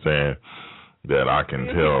 I'm not saying that I can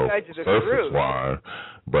tell surface-wise,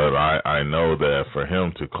 but I know that for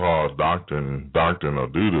him to call doctrine or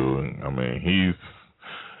doodoo, I mean,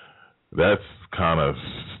 that's kind of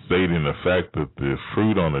stating the fact that the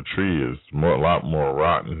fruit on the tree is a lot more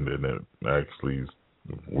rotten than it actually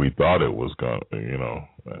we thought it was going to, you know.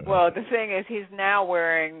 Well, the thing is, he's now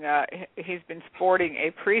wearing, he's been sporting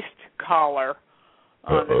a priest collar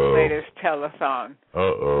on this latest telethon.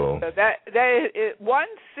 So that is one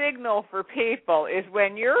signal for people is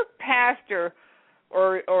when your pastor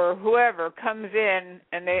or whoever comes in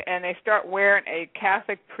and they start wearing a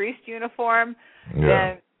Catholic priest uniform,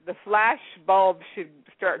 then the flash bulb should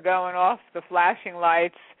start going off, the flashing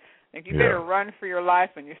lights. Like you better run for your life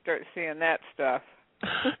when you start seeing that stuff.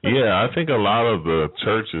 I think a lot of the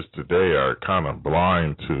churches today are kind of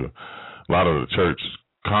blind to, a lot of the church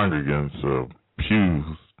congregants,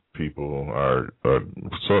 pews people are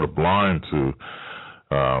sort of blind to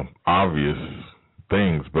obvious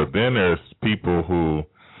things. But then there's people who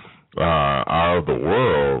are of the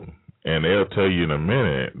world, and they'll tell you in a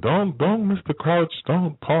minute, don't Mr. Crouch,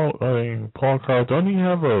 Paul Crouch, don't he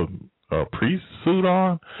have a priest suit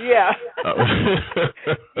on? Yeah.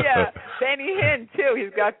 Benny Hinn, too.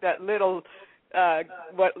 He's got that little,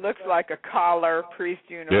 what looks like a collar priest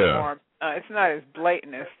uniform. It's not as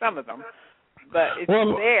blatant as some of them, but it's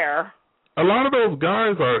there. A lot of those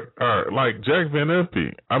guys are like Jack Van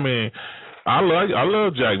Impe. I mean, I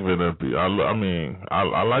love Jack Van Impe.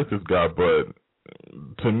 I like this guy, but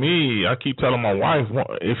to me, I keep telling my wife,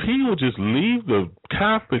 if he would just leave the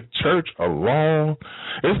Catholic Church alone.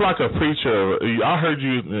 It's like a preacher. I heard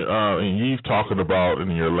you and Yves talking about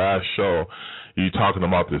in your last show, you talking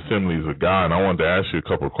about the Assemblies of God, and I wanted to ask you a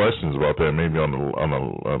couple of questions about that, maybe on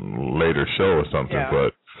a later show or something.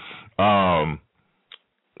 But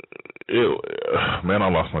man, I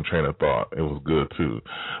lost my train of thought. It was good too.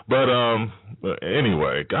 But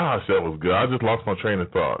anyway, gosh, that was good. I just lost my train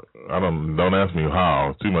of thought. Don't ask me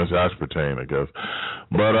how. Too much aspartame, I guess.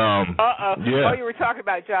 But Oh, you were talking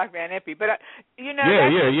about Jack Van Impe, but I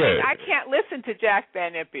can't listen to Jack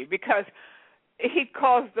Van Impe because he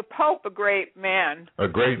calls the Pope a great man. A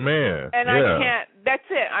great man. And I can't. That's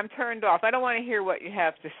it. I'm turned off. I don't want to hear what you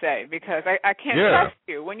have to say because I can't trust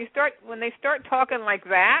you. When they start talking like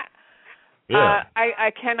that,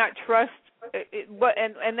 I cannot trust.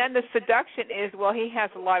 And then the seduction is, well, he has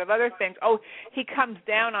a lot of other things. Oh, he comes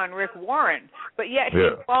down on Rick Warren, but yet he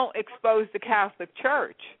won't expose the Catholic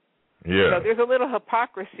Church. Yeah. So there's a little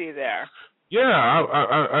hypocrisy there. Yeah,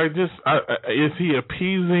 is he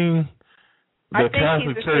appeasing the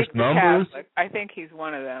Catholic Church numbers? Catholic. I think he's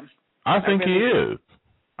one of them. I think he is.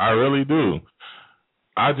 I really do.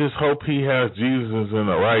 I just hope he has Jesus in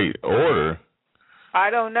the right order. I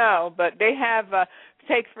don't know, but they have,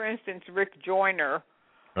 take for instance Rick Joyner.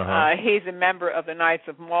 He's a member of the Knights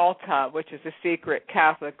of Malta, which is a secret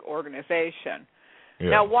Catholic organization.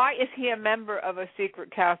 Now, why is he a member of a secret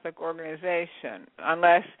Catholic organization?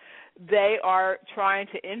 Unless they are trying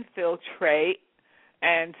to infiltrate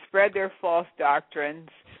and spread their false doctrines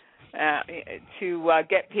to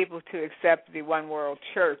get people to accept the one world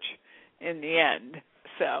church in the end.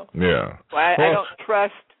 So I don't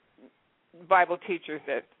trust Bible teachers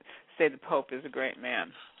that say the Pope is a great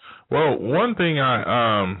man. Well, one thing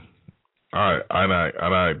I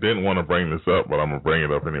didn't want to bring this up, but I'm gonna bring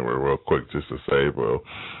it up anyway, real quick, just to say, for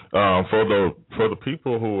the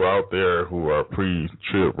people who are out there who are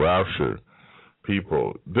pre-trib rapture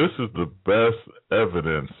people, this is the best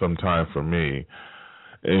evidence. Sometime for me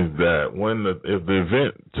is that if the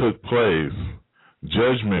event took place,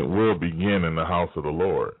 judgment will begin in the house of the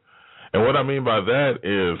Lord. And what I mean by that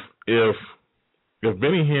is if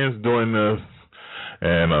Benny Hinn's doing this,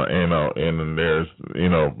 and there's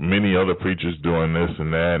many other preachers doing this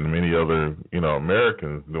and that, and many other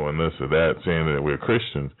Americans doing this or that, saying that we're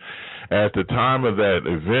Christians. At the time of that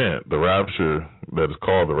event, the rapture that is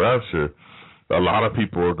called the rapture, a lot of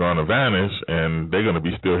people are going to vanish, and they're going to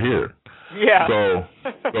be still here. Yeah. So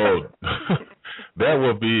that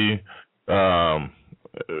will be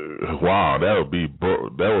wow, that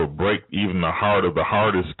would break even the heart of the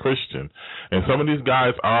hardest Christian. And some of these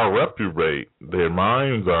guys are reprobate. Their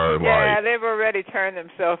minds are yeah, they've already turned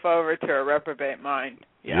themselves over to a reprobate mind.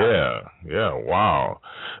 Yeah, wow.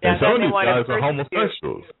 Yeah, and some of these guys are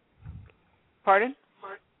homosexuals. Pardon?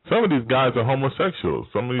 Some of these guys are homosexuals.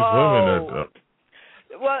 Some of these women are.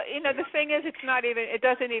 Well, the thing is, it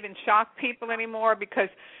doesn't even shock people anymore because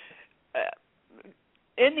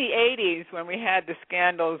in the 80s when we had the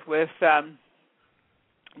scandals with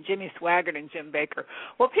Jimmy Swaggart and Jim Baker,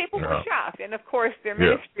 well, people were shocked. And, of course, their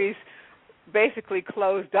ministries basically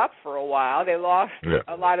closed up for a while. They lost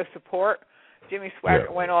a lot of support. Jimmy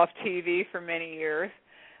Swaggart went off TV for many years.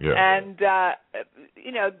 Yeah. And,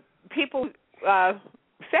 people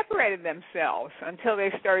separated themselves until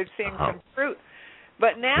they started seeing some fruit.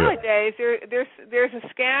 But nowadays, there's a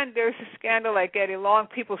scandal like Eddie Long.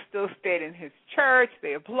 People still stayed in his church.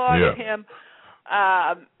 They applauded him.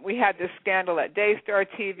 We had this scandal at Daystar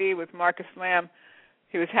TV with Marcus Lamb.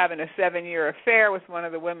 He was having a 7-year affair with one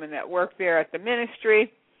of the women that worked there at the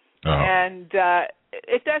ministry. And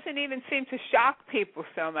it doesn't even seem to shock people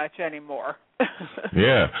so much anymore.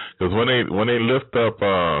 Yeah, because when they lift up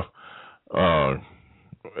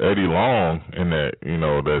Eddie Long in that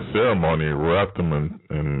that ceremony, wrapped him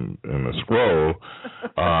in a scroll,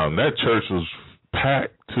 that church was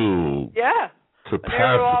packed to capacity. They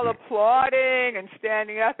were all applauding and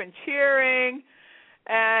standing up and cheering,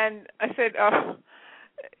 and I said, "Oh,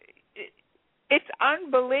 it's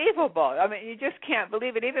unbelievable." I mean, you just can't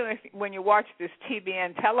believe it. Even when you watch this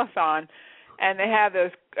TBN telethon, and they have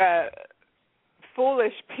those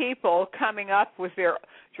foolish people coming up with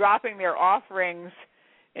dropping their offerings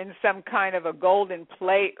in some kind of a golden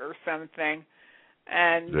plate or something,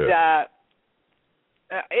 and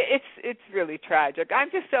it's really tragic. I'm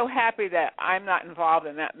just so happy that I'm not involved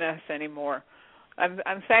in that mess anymore.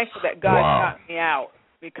 I'm thankful that God got me out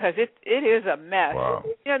because it is a mess. Wow.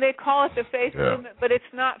 They call it the faith movement, but it's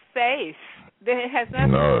not faith. It has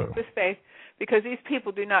nothing to do with faith because these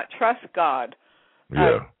people do not trust God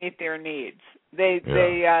to meet their needs.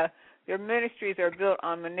 Their ministries are built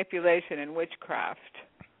on manipulation and witchcraft.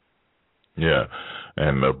 Yeah,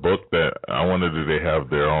 and the book that I wondered, do they have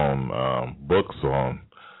their own books on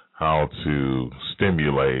how to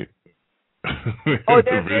stimulate? Oh,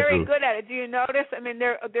 they're very good at it. Do you notice? I mean,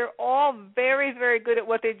 they're all very, very good at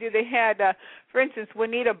what they do. They had, for instance,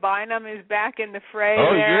 Juanita Bynum is back in the fray.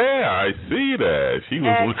 Oh there. Yeah, I see that.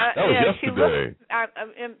 That was yesterday.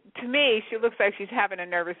 To me, she looks like she's having a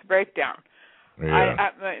nervous breakdown.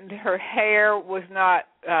 Yeah. Her hair was not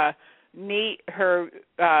neat.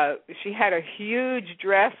 She had a huge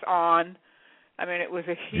dress on. I mean, it was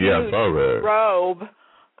a huge robe.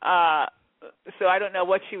 So I don't know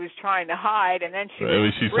what she was trying to hide, and then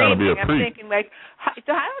she's trying to be a priest. I'm thinking, like, I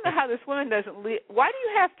don't know how this woman doesn't. Why do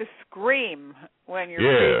you have to scream when you're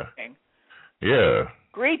preaching? Yeah.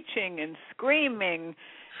 Screeching and screaming,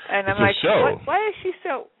 and I'm like, why is she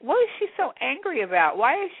so angry about?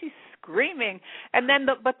 Why is she screaming? And then,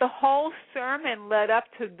 but the whole sermon led up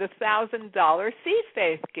to the $1,000 seed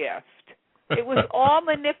faith gift. It was all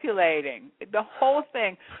manipulating. The whole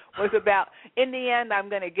thing was about, in the end, I'm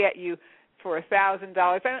going to get you for $1,000.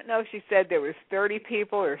 I don't know if she said there was 30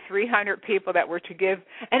 people or 300 people that were to give,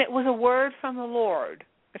 and it was a word from the Lord.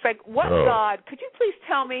 It's like, what God, could you please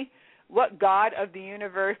tell me what God of the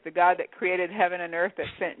universe, the God that created heaven and earth, that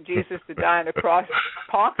sent Jesus to die on the cross,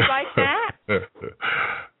 talks like that?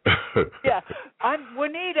 Yeah, I'm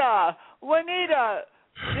Juanita,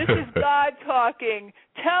 this is God talking.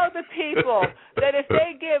 Tell the people that if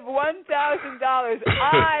they give $1,000,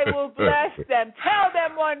 I will bless them. Tell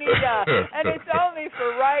them, Juanita, and it's only for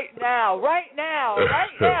right now. Right now.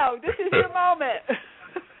 This is your moment.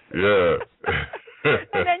 Yeah.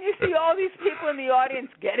 And then you see all these people in the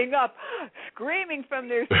audience getting up, screaming from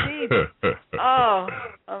their seats. Oh,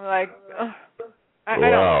 I'm like, I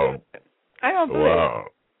don't believe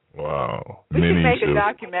it. Wow. We should make a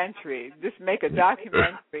documentary. Just make a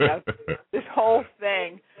documentary of this whole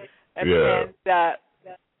thing and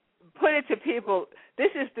put it to people.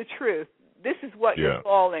 This is the truth. This is what you're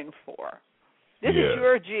falling for. This is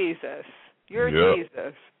your Jesus.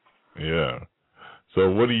 Jesus. Yeah. So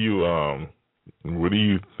what do you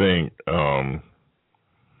think, man,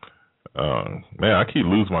 I keep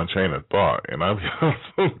losing my train of thought, and I've got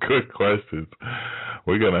some good questions.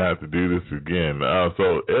 We're going to have to do this again.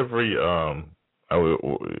 So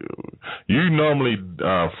you normally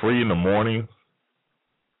free in the morning?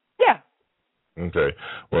 Yeah. Okay.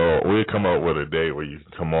 Well, we'll come up with a day where you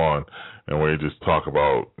can come on and we just talk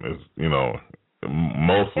about,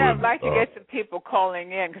 mostly. Yeah, I'd like to get some people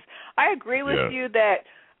calling in, because I agree with you that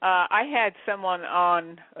I had someone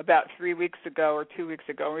on about 3 weeks ago or 2 weeks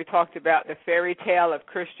ago, and we talked about the fairy tale of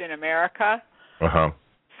Christian America.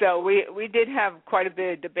 So we did have quite a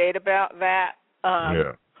bit of debate about that.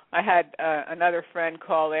 I had another friend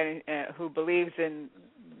call in who believes in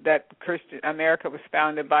that Christian America was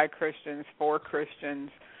founded by Christians for Christians.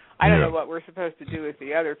 I don't know what we're supposed to do with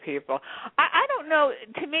the other people. I don't know.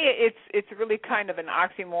 To me, it's really kind of an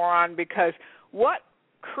oxymoron, because what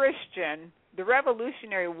Christian, the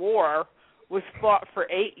Revolutionary War was fought for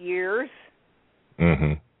 8 years.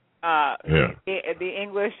 The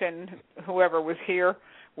English and whoever was here,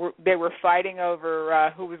 they were fighting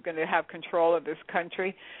over who was going to have control of this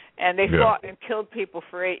country, and they fought and killed people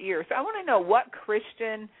for 8 years. So I want to know what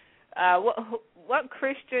Christian, what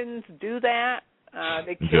Christians do that.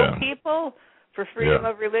 They kill people for freedom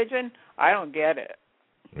of religion. I don't get it.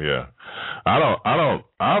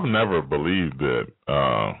 I've never believed that.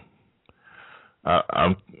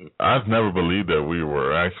 I've never believed that we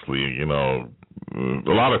were actually,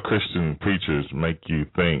 a lot of Christian preachers make you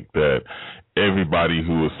think that everybody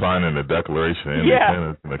who was signing the Declaration of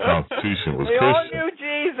Independence and the Constitution was Christian. They all knew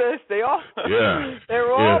Jesus. They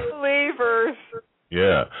were all believers.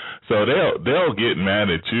 Yeah, so they'll get mad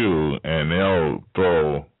at you and they'll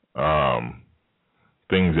throw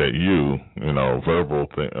things at you, verbal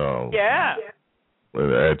things.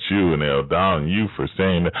 At you, and they'll down you for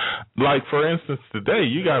saying that. Like, for instance, today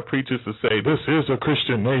you got preachers to say this is a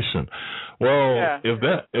Christian nation. Well, if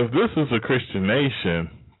this is a Christian nation,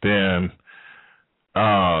 then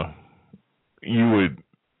you would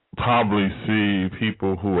probably see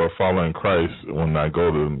people who are following Christ when I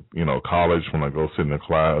go to college, when I go sit in a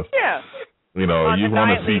class. On you the want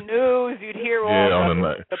to nightly see news, you'd hear all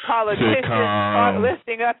the politicians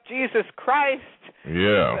listing up Jesus Christ.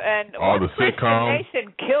 And all the Christian sitcoms.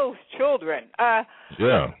 nation kills children.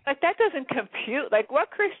 Like, that doesn't compute. Like,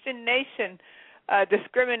 what Christian nation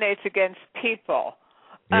discriminates against people?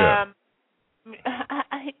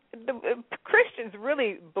 Christians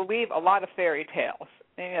really believe a lot of fairy tales.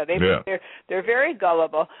 They're very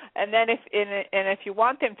gullible, and then if you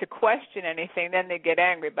want them to question anything, then they get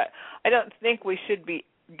angry. But I don't think we should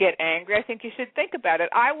get angry. I think you should think about it.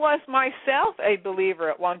 I was myself a believer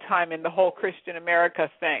at one time in the whole Christian America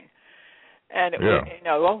thing, and it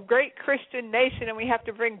was, great Christian nation, and we have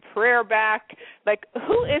to bring prayer back. Like,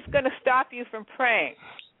 who is going to stop you from praying?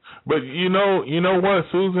 But you know what,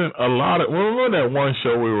 Susan? Remember that one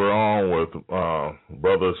show we were on with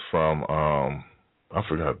brothers from I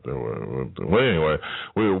forgot. Well, anyway,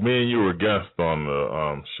 me and you were guests on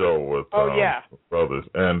the show with brothers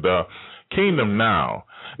and Kingdom Now.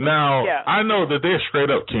 Now I know that they're straight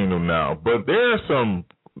up Kingdom Now, but there are some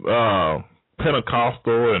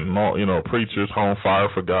Pentecostal and preachers on fire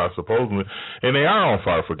for God supposedly, and they are on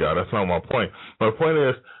fire for God. That's not my point. My point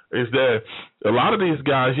is that a lot of these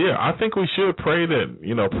guys, I think we should pray that,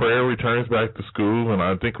 prayer returns back to school, and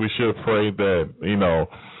I think we should pray that,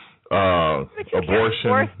 abortion.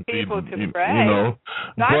 Force people to pray. God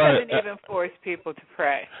doesn't even force people to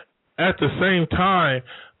pray. At the same time,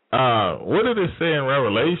 what did it say in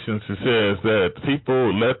Revelations? It says that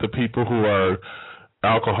let the people who are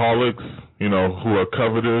alcoholics, who are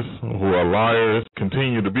covetous, who are liars,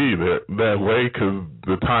 continue to be that way because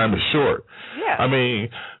the time is short. I mean,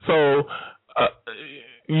 so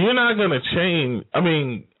you're not going to change. I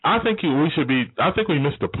mean, I think we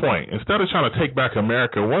missed the point. Instead of trying to take back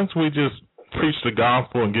America, once we just preach the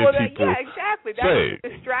gospel and get people exactly. That's saved. a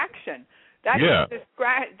distraction.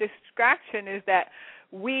 Distraction is that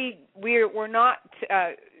we're not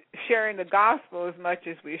sharing the gospel as much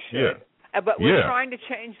as we should. But we're trying to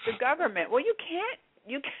change the government. Well, you can't.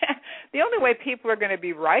 The only way people are going to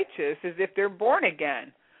be righteous is if they're born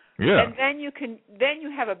again. And then you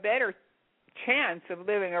have a better chance of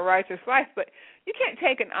living a righteous life. But you can't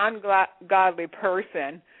take an ungodly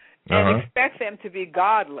person and expect them to be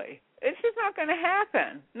godly. It's just not going to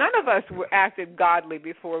happen. None of us acted godly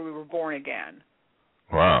before we were born again.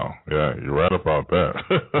 Wow. Yeah, you're right about that.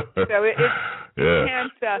 So you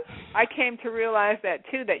can't. I came to realize that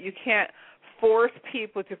too. That you can't force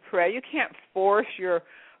people to pray. You can't force your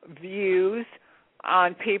views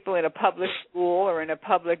on people in a public school or in a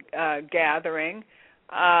public gathering.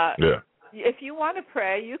 If you want to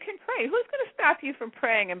pray, you can pray. Who's going to stop you from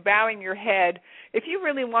praying and bowing your head? If you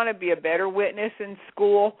really want to be a better witness in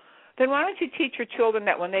school, then why don't you teach your children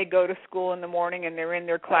that when they go to school in the morning and they're in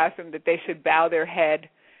their classroom that they should bow their head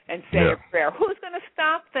and say a prayer? Who's going to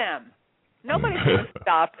stop them? Nobody's going to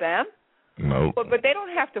stop them. No. But they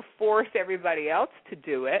don't have to force everybody else to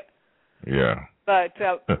do it. Yeah. But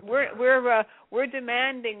we're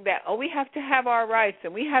demanding that. Oh, we have to have our rights,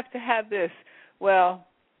 and we have to have this. Well,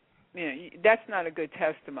 that's not a good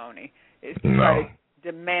testimony. It's to try to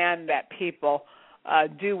demand that people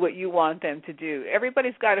do what you want them to do.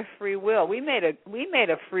 Everybody's got a free will. We made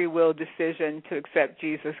a free will decision to accept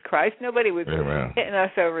Jesus Christ. Nobody was hitting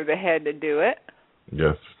us over the head to do it.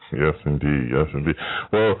 Yes, indeed.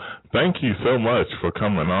 Well, thank you so much for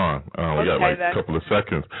coming on. We got a couple of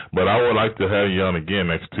seconds, but I would like to have you on again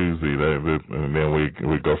next Tuesday, and then we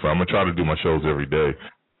go for. I'm gonna try to do my shows every day.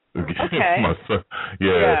 Okay.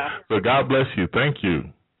 So God bless you. Thank you.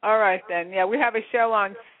 All right then. Yeah, we have a show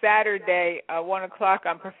on Saturday, 1:00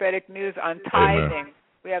 on Prophetic News on tithing. Amen.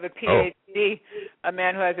 We have a PhD, a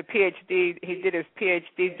man who has a PhD. He did his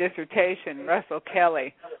PhD dissertation, Russell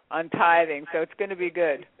Kelly, on tithing. So it's going to be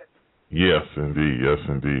good. Yes, indeed.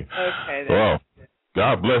 Okay, then. Well,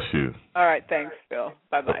 God bless you. All right. Thanks, Phil.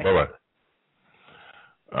 Bye-bye. Bye-bye.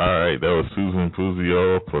 All right. That was Susan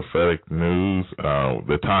Puzio, Prophetic News.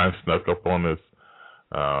 The time snuck up on us.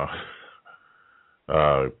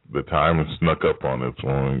 The time snuck up on us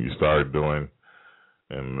when you started doing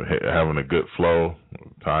and having a good flow.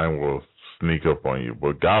 Time will sneak up on you.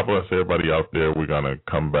 But God bless everybody out there. We're going to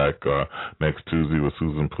come back next Tuesday with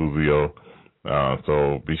Susan Puzio.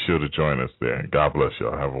 So be sure to join us there. God bless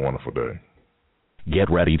y'all. Have a wonderful day. Get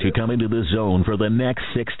ready to come into the zone for the next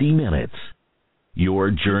 60 minutes.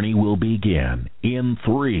 Your journey will begin in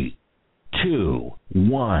 3, 2,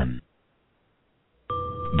 1.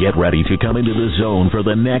 Get ready to come into the zone for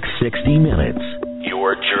the next 60 minutes.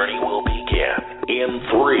 Your journey will begin in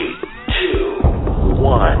 3, 2,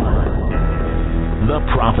 1. The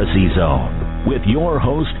Prophecy Zone with your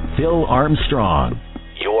host, Phil Armstrong.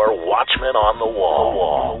 Your watchman on the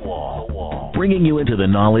wall. Bringing you into the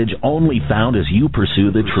knowledge only found as you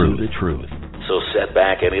pursue the truth. So sit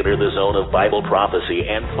back and enter the zone of Bible prophecy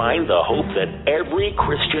and find the hope that every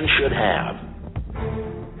Christian should have.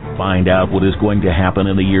 Find out what is going to happen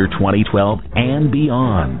in the year 2012 and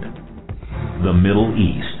beyond. The Middle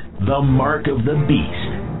East, the mark of the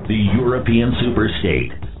beast, the European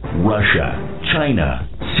superstate, Russia, China,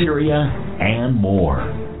 Syria, and more.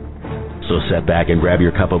 So sit back and grab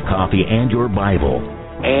your cup of coffee and your Bible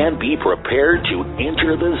and be prepared to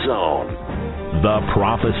enter the zone. The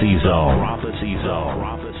Prophecy Zone. Prophecy Zone.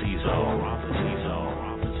 Prophecy Zone. Prophecy Zone.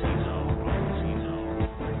 Prophecy Zone. Prophecy Zone.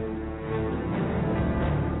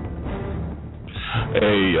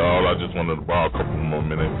 Hey, y'all, I just wanted to borrow a couple more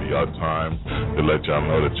minutes of your time to let y'all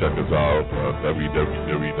know to check us out,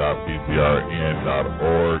 www.pprn.org.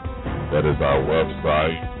 That is our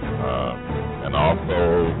website. And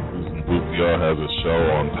also, Susan Puzio has a show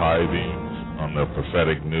on tithing on the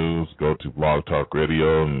Prophetic News. Go to Blog Talk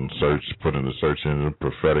Radio and put in the search engine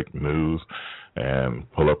Prophetic News and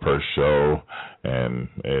pull up her show. And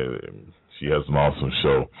she has an awesome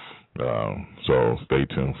show. So stay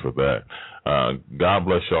tuned for that. God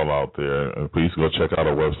bless y'all out there. And please go check out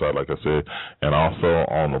our website, like I said. And also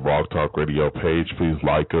on the Blog Talk Radio page, please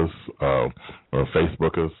like us or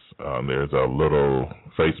Facebook us. There's a little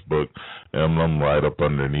Facebook emblem right up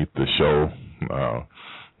underneath the show.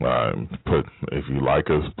 If you like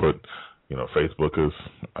us, Facebook us.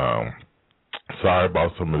 Sorry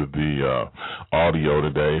about some of the audio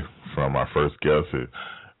today from our first guest. It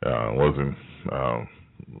wasn't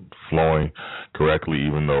flowing correctly,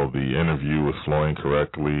 even though the interview was flowing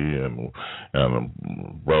correctly. And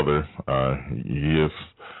brother, he has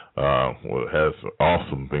an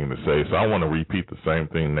awesome thing to say. So I want to repeat the same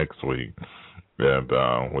thing next week. And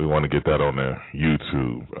we want to get that on the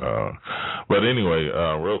YouTube. But anyway,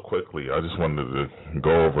 real quickly, I just wanted to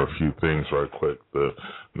go over a few things right quick. The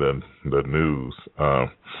news.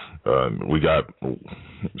 We got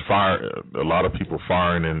a lot of people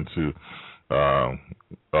firing into.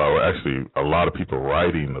 Actually, a lot of people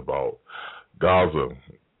writing about Gaza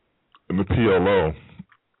and the PLO,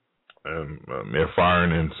 and they're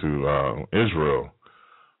firing into Israel.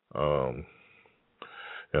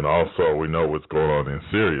 And also, we know what's going on in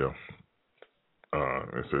Syria.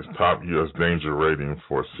 It says top U.S. danger rating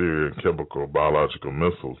for Syrian chemical biological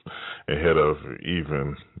missiles ahead of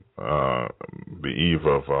even the eve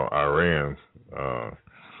of Iran.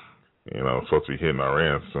 Supposed to be hitting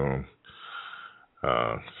Iran soon.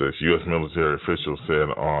 Says U.S. military officials said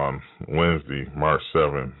on Wednesday, March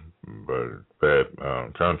 7th, that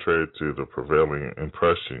contrary to the prevailing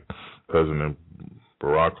impression, President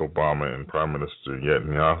Barack Obama and Prime Minister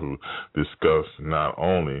Netanyahu discussed not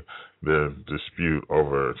only their dispute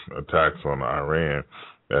over attacks on Iran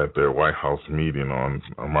at their White House meeting on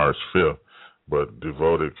March 5th, but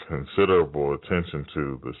devoted considerable attention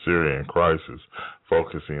to the Syrian crisis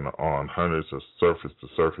focusing on hundreds of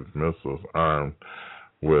surface-to-surface missiles armed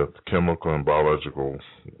with chemical and biological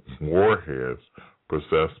warheads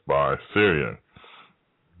possessed by Syria.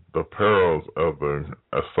 The perils of the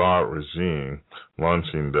Assad regime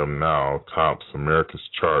launching them now tops America's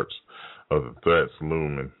charts of the threats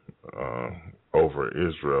looming over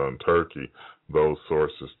Israel and Turkey, those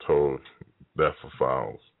sources told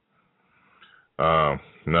Files.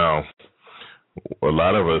 Now, a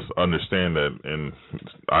lot of us understand that in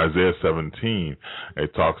Isaiah 17,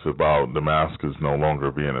 it talks about Damascus no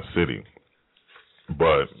longer being a city.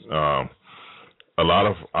 But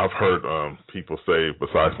I've heard people say,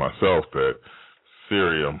 besides myself, that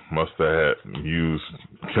Syria must have used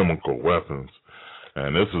chemical weapons.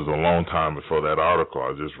 And this is a long time before that article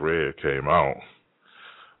I just read came out.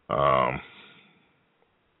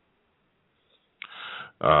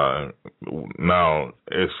 Now,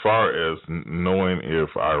 as far as knowing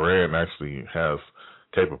if Iran actually has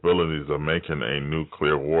capabilities of making a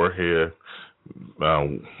nuclear warhead,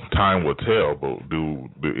 time will tell, but do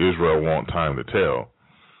Israel want time to tell?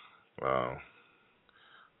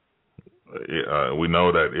 We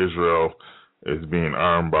know that Israel is being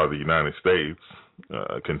armed by the United States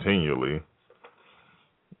continually,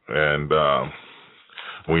 and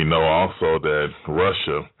we know also that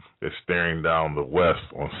Russia is staring down the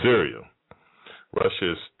West on Syria.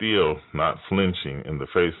 Russia is still not flinching in the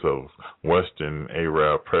face of Western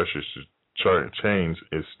Arab pressures to change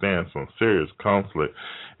its stance on Syria's conflict,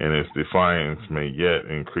 and its defiance may yet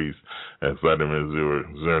increase as Vladimir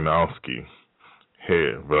Zelensky.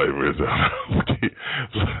 Where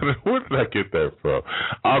did I get that from?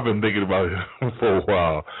 I've been thinking about it for a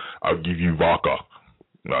while. I'll give you vodka.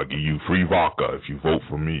 I'll give you free vodka if you vote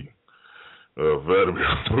for me. Vladimir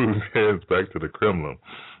Putin heads back to the Kremlin.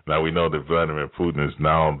 Now we know that Vladimir Putin is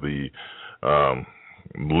now the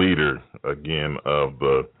leader again of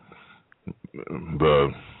the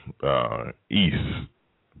East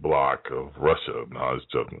bloc of Russia. No, I was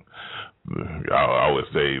joking. I would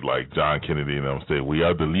say, like John Kennedy and them say, we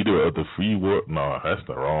are the leader of the free world. No, that's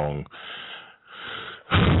the wrong.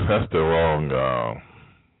 That's the wrong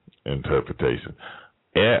interpretation.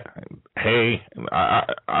 Yeah, hey, I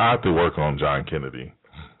have to work on John Kennedy.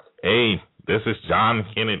 Hey, this is John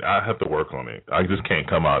Kennedy. I have to work on it. I just can't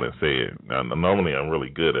come out and say it. Now, normally I'm really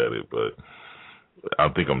good at it, but I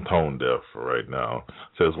think I'm tone deaf for right now.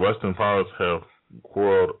 It says Western powers have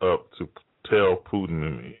quarreled up to tell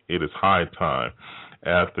Putin it is high time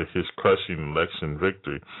after his crushing election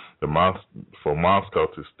victory for Moscow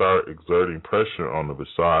to start exerting pressure on the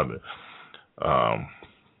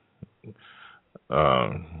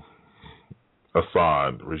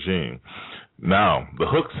Assad regime. Now, the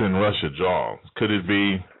hooks in Russia jaws. Could it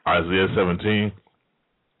be Isaiah 17?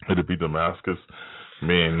 Could it be Damascus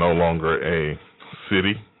being no longer a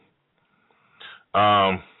city?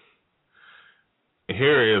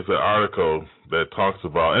 Here is an article that talks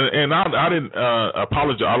about, and I didn't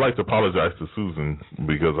apologize. I like to apologize to Susan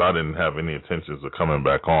because I didn't have any intentions of coming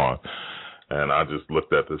back on, and I just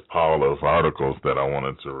looked at this pile of articles that I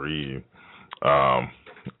wanted to read.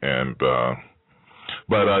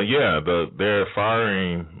 They're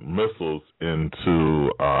firing missiles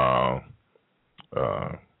into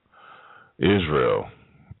Israel,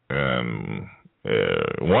 and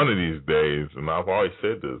one of these days, and I've always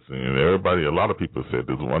said this, and a lot of people said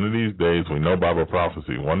this, one of these days, we know Bible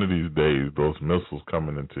prophecy, one of these days, those missiles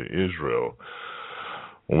coming into Israel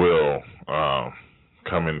will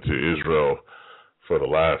come into Israel for the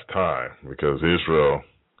last time, because Israel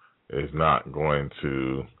is not going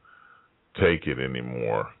to take it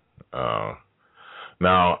anymore.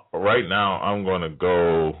 Right now, I'm going to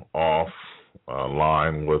go off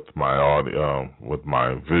line with my audio, with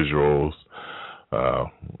my visuals,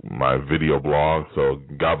 my video blog. So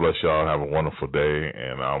God bless y'all. Have a wonderful day,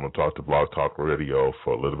 and I'm going to talk to Blog Talk Radio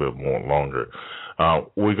for a little bit more longer.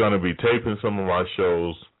 We're going to be taping some of our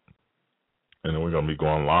shows, and then we're going to be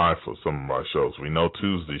going live for some of our shows. We know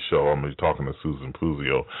Tuesday's show, I'm going to be talking to Susan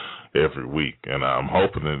Puzio every week, and I'm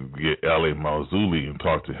hoping to get L.A. Marzulli and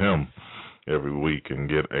talk to him every week and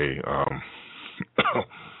get a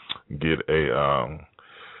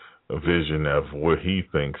vision of where he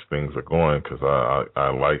thinks things are going, because I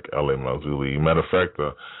like L.A. Marzulli. Matter of fact,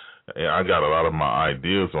 I got a lot of my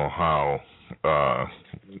ideas on how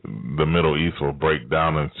the Middle East will break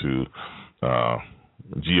down into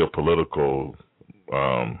geopolitical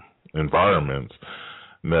environments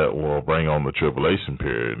that will bring on the tribulation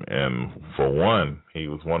period. And for one, he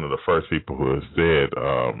was one of the first people who has said,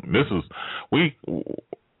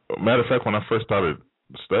 matter of fact, when I first started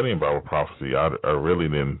studying Bible prophecy, I really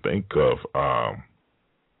didn't think of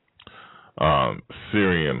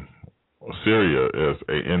Syria is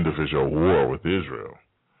an individual war with Israel.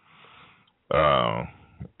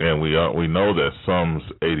 And we know that Psalms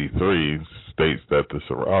 83 states that the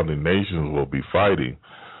surrounding nations will be fighting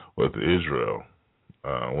with Israel.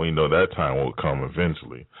 We know that time will come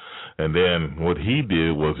eventually. And then what he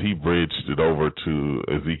did was he bridged it over to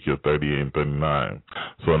Ezekiel 38 and 39.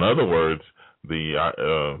 So in other words,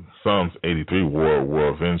 the Psalms 83 war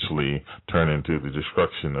will eventually turn into the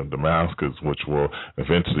destruction of Damascus, which will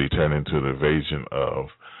eventually turn into the invasion of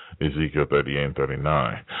Ezekiel 38 and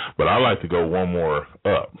 39. But I like to go one more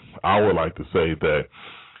up. I would like to say that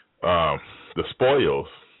the spoils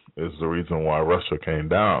is the reason why Russia came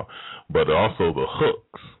down, but also the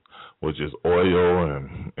hooks, which is oil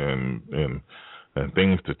and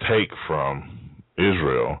things to take from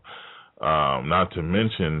Israel. Not to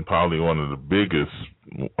mention, probably one of the biggest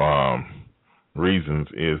reasons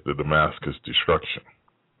is the Damascus destruction.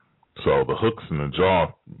 So the hooks in the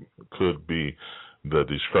jaw could be the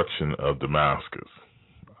destruction of Damascus,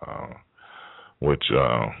 which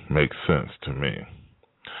makes sense to me.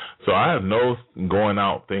 So I have no going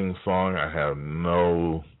out theme song. I have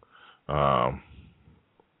no,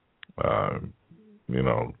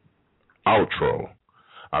 outro.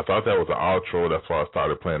 I thought that was an outro. That's why I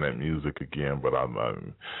started playing that music again. But I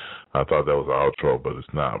thought that was an outro, but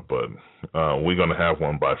it's not. But we're gonna have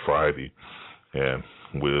one by Friday, and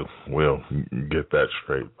we'll get that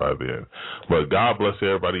straight by then. But God bless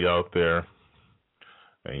everybody out there,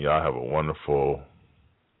 and y'all have a wonderful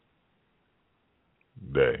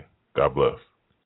day. God bless.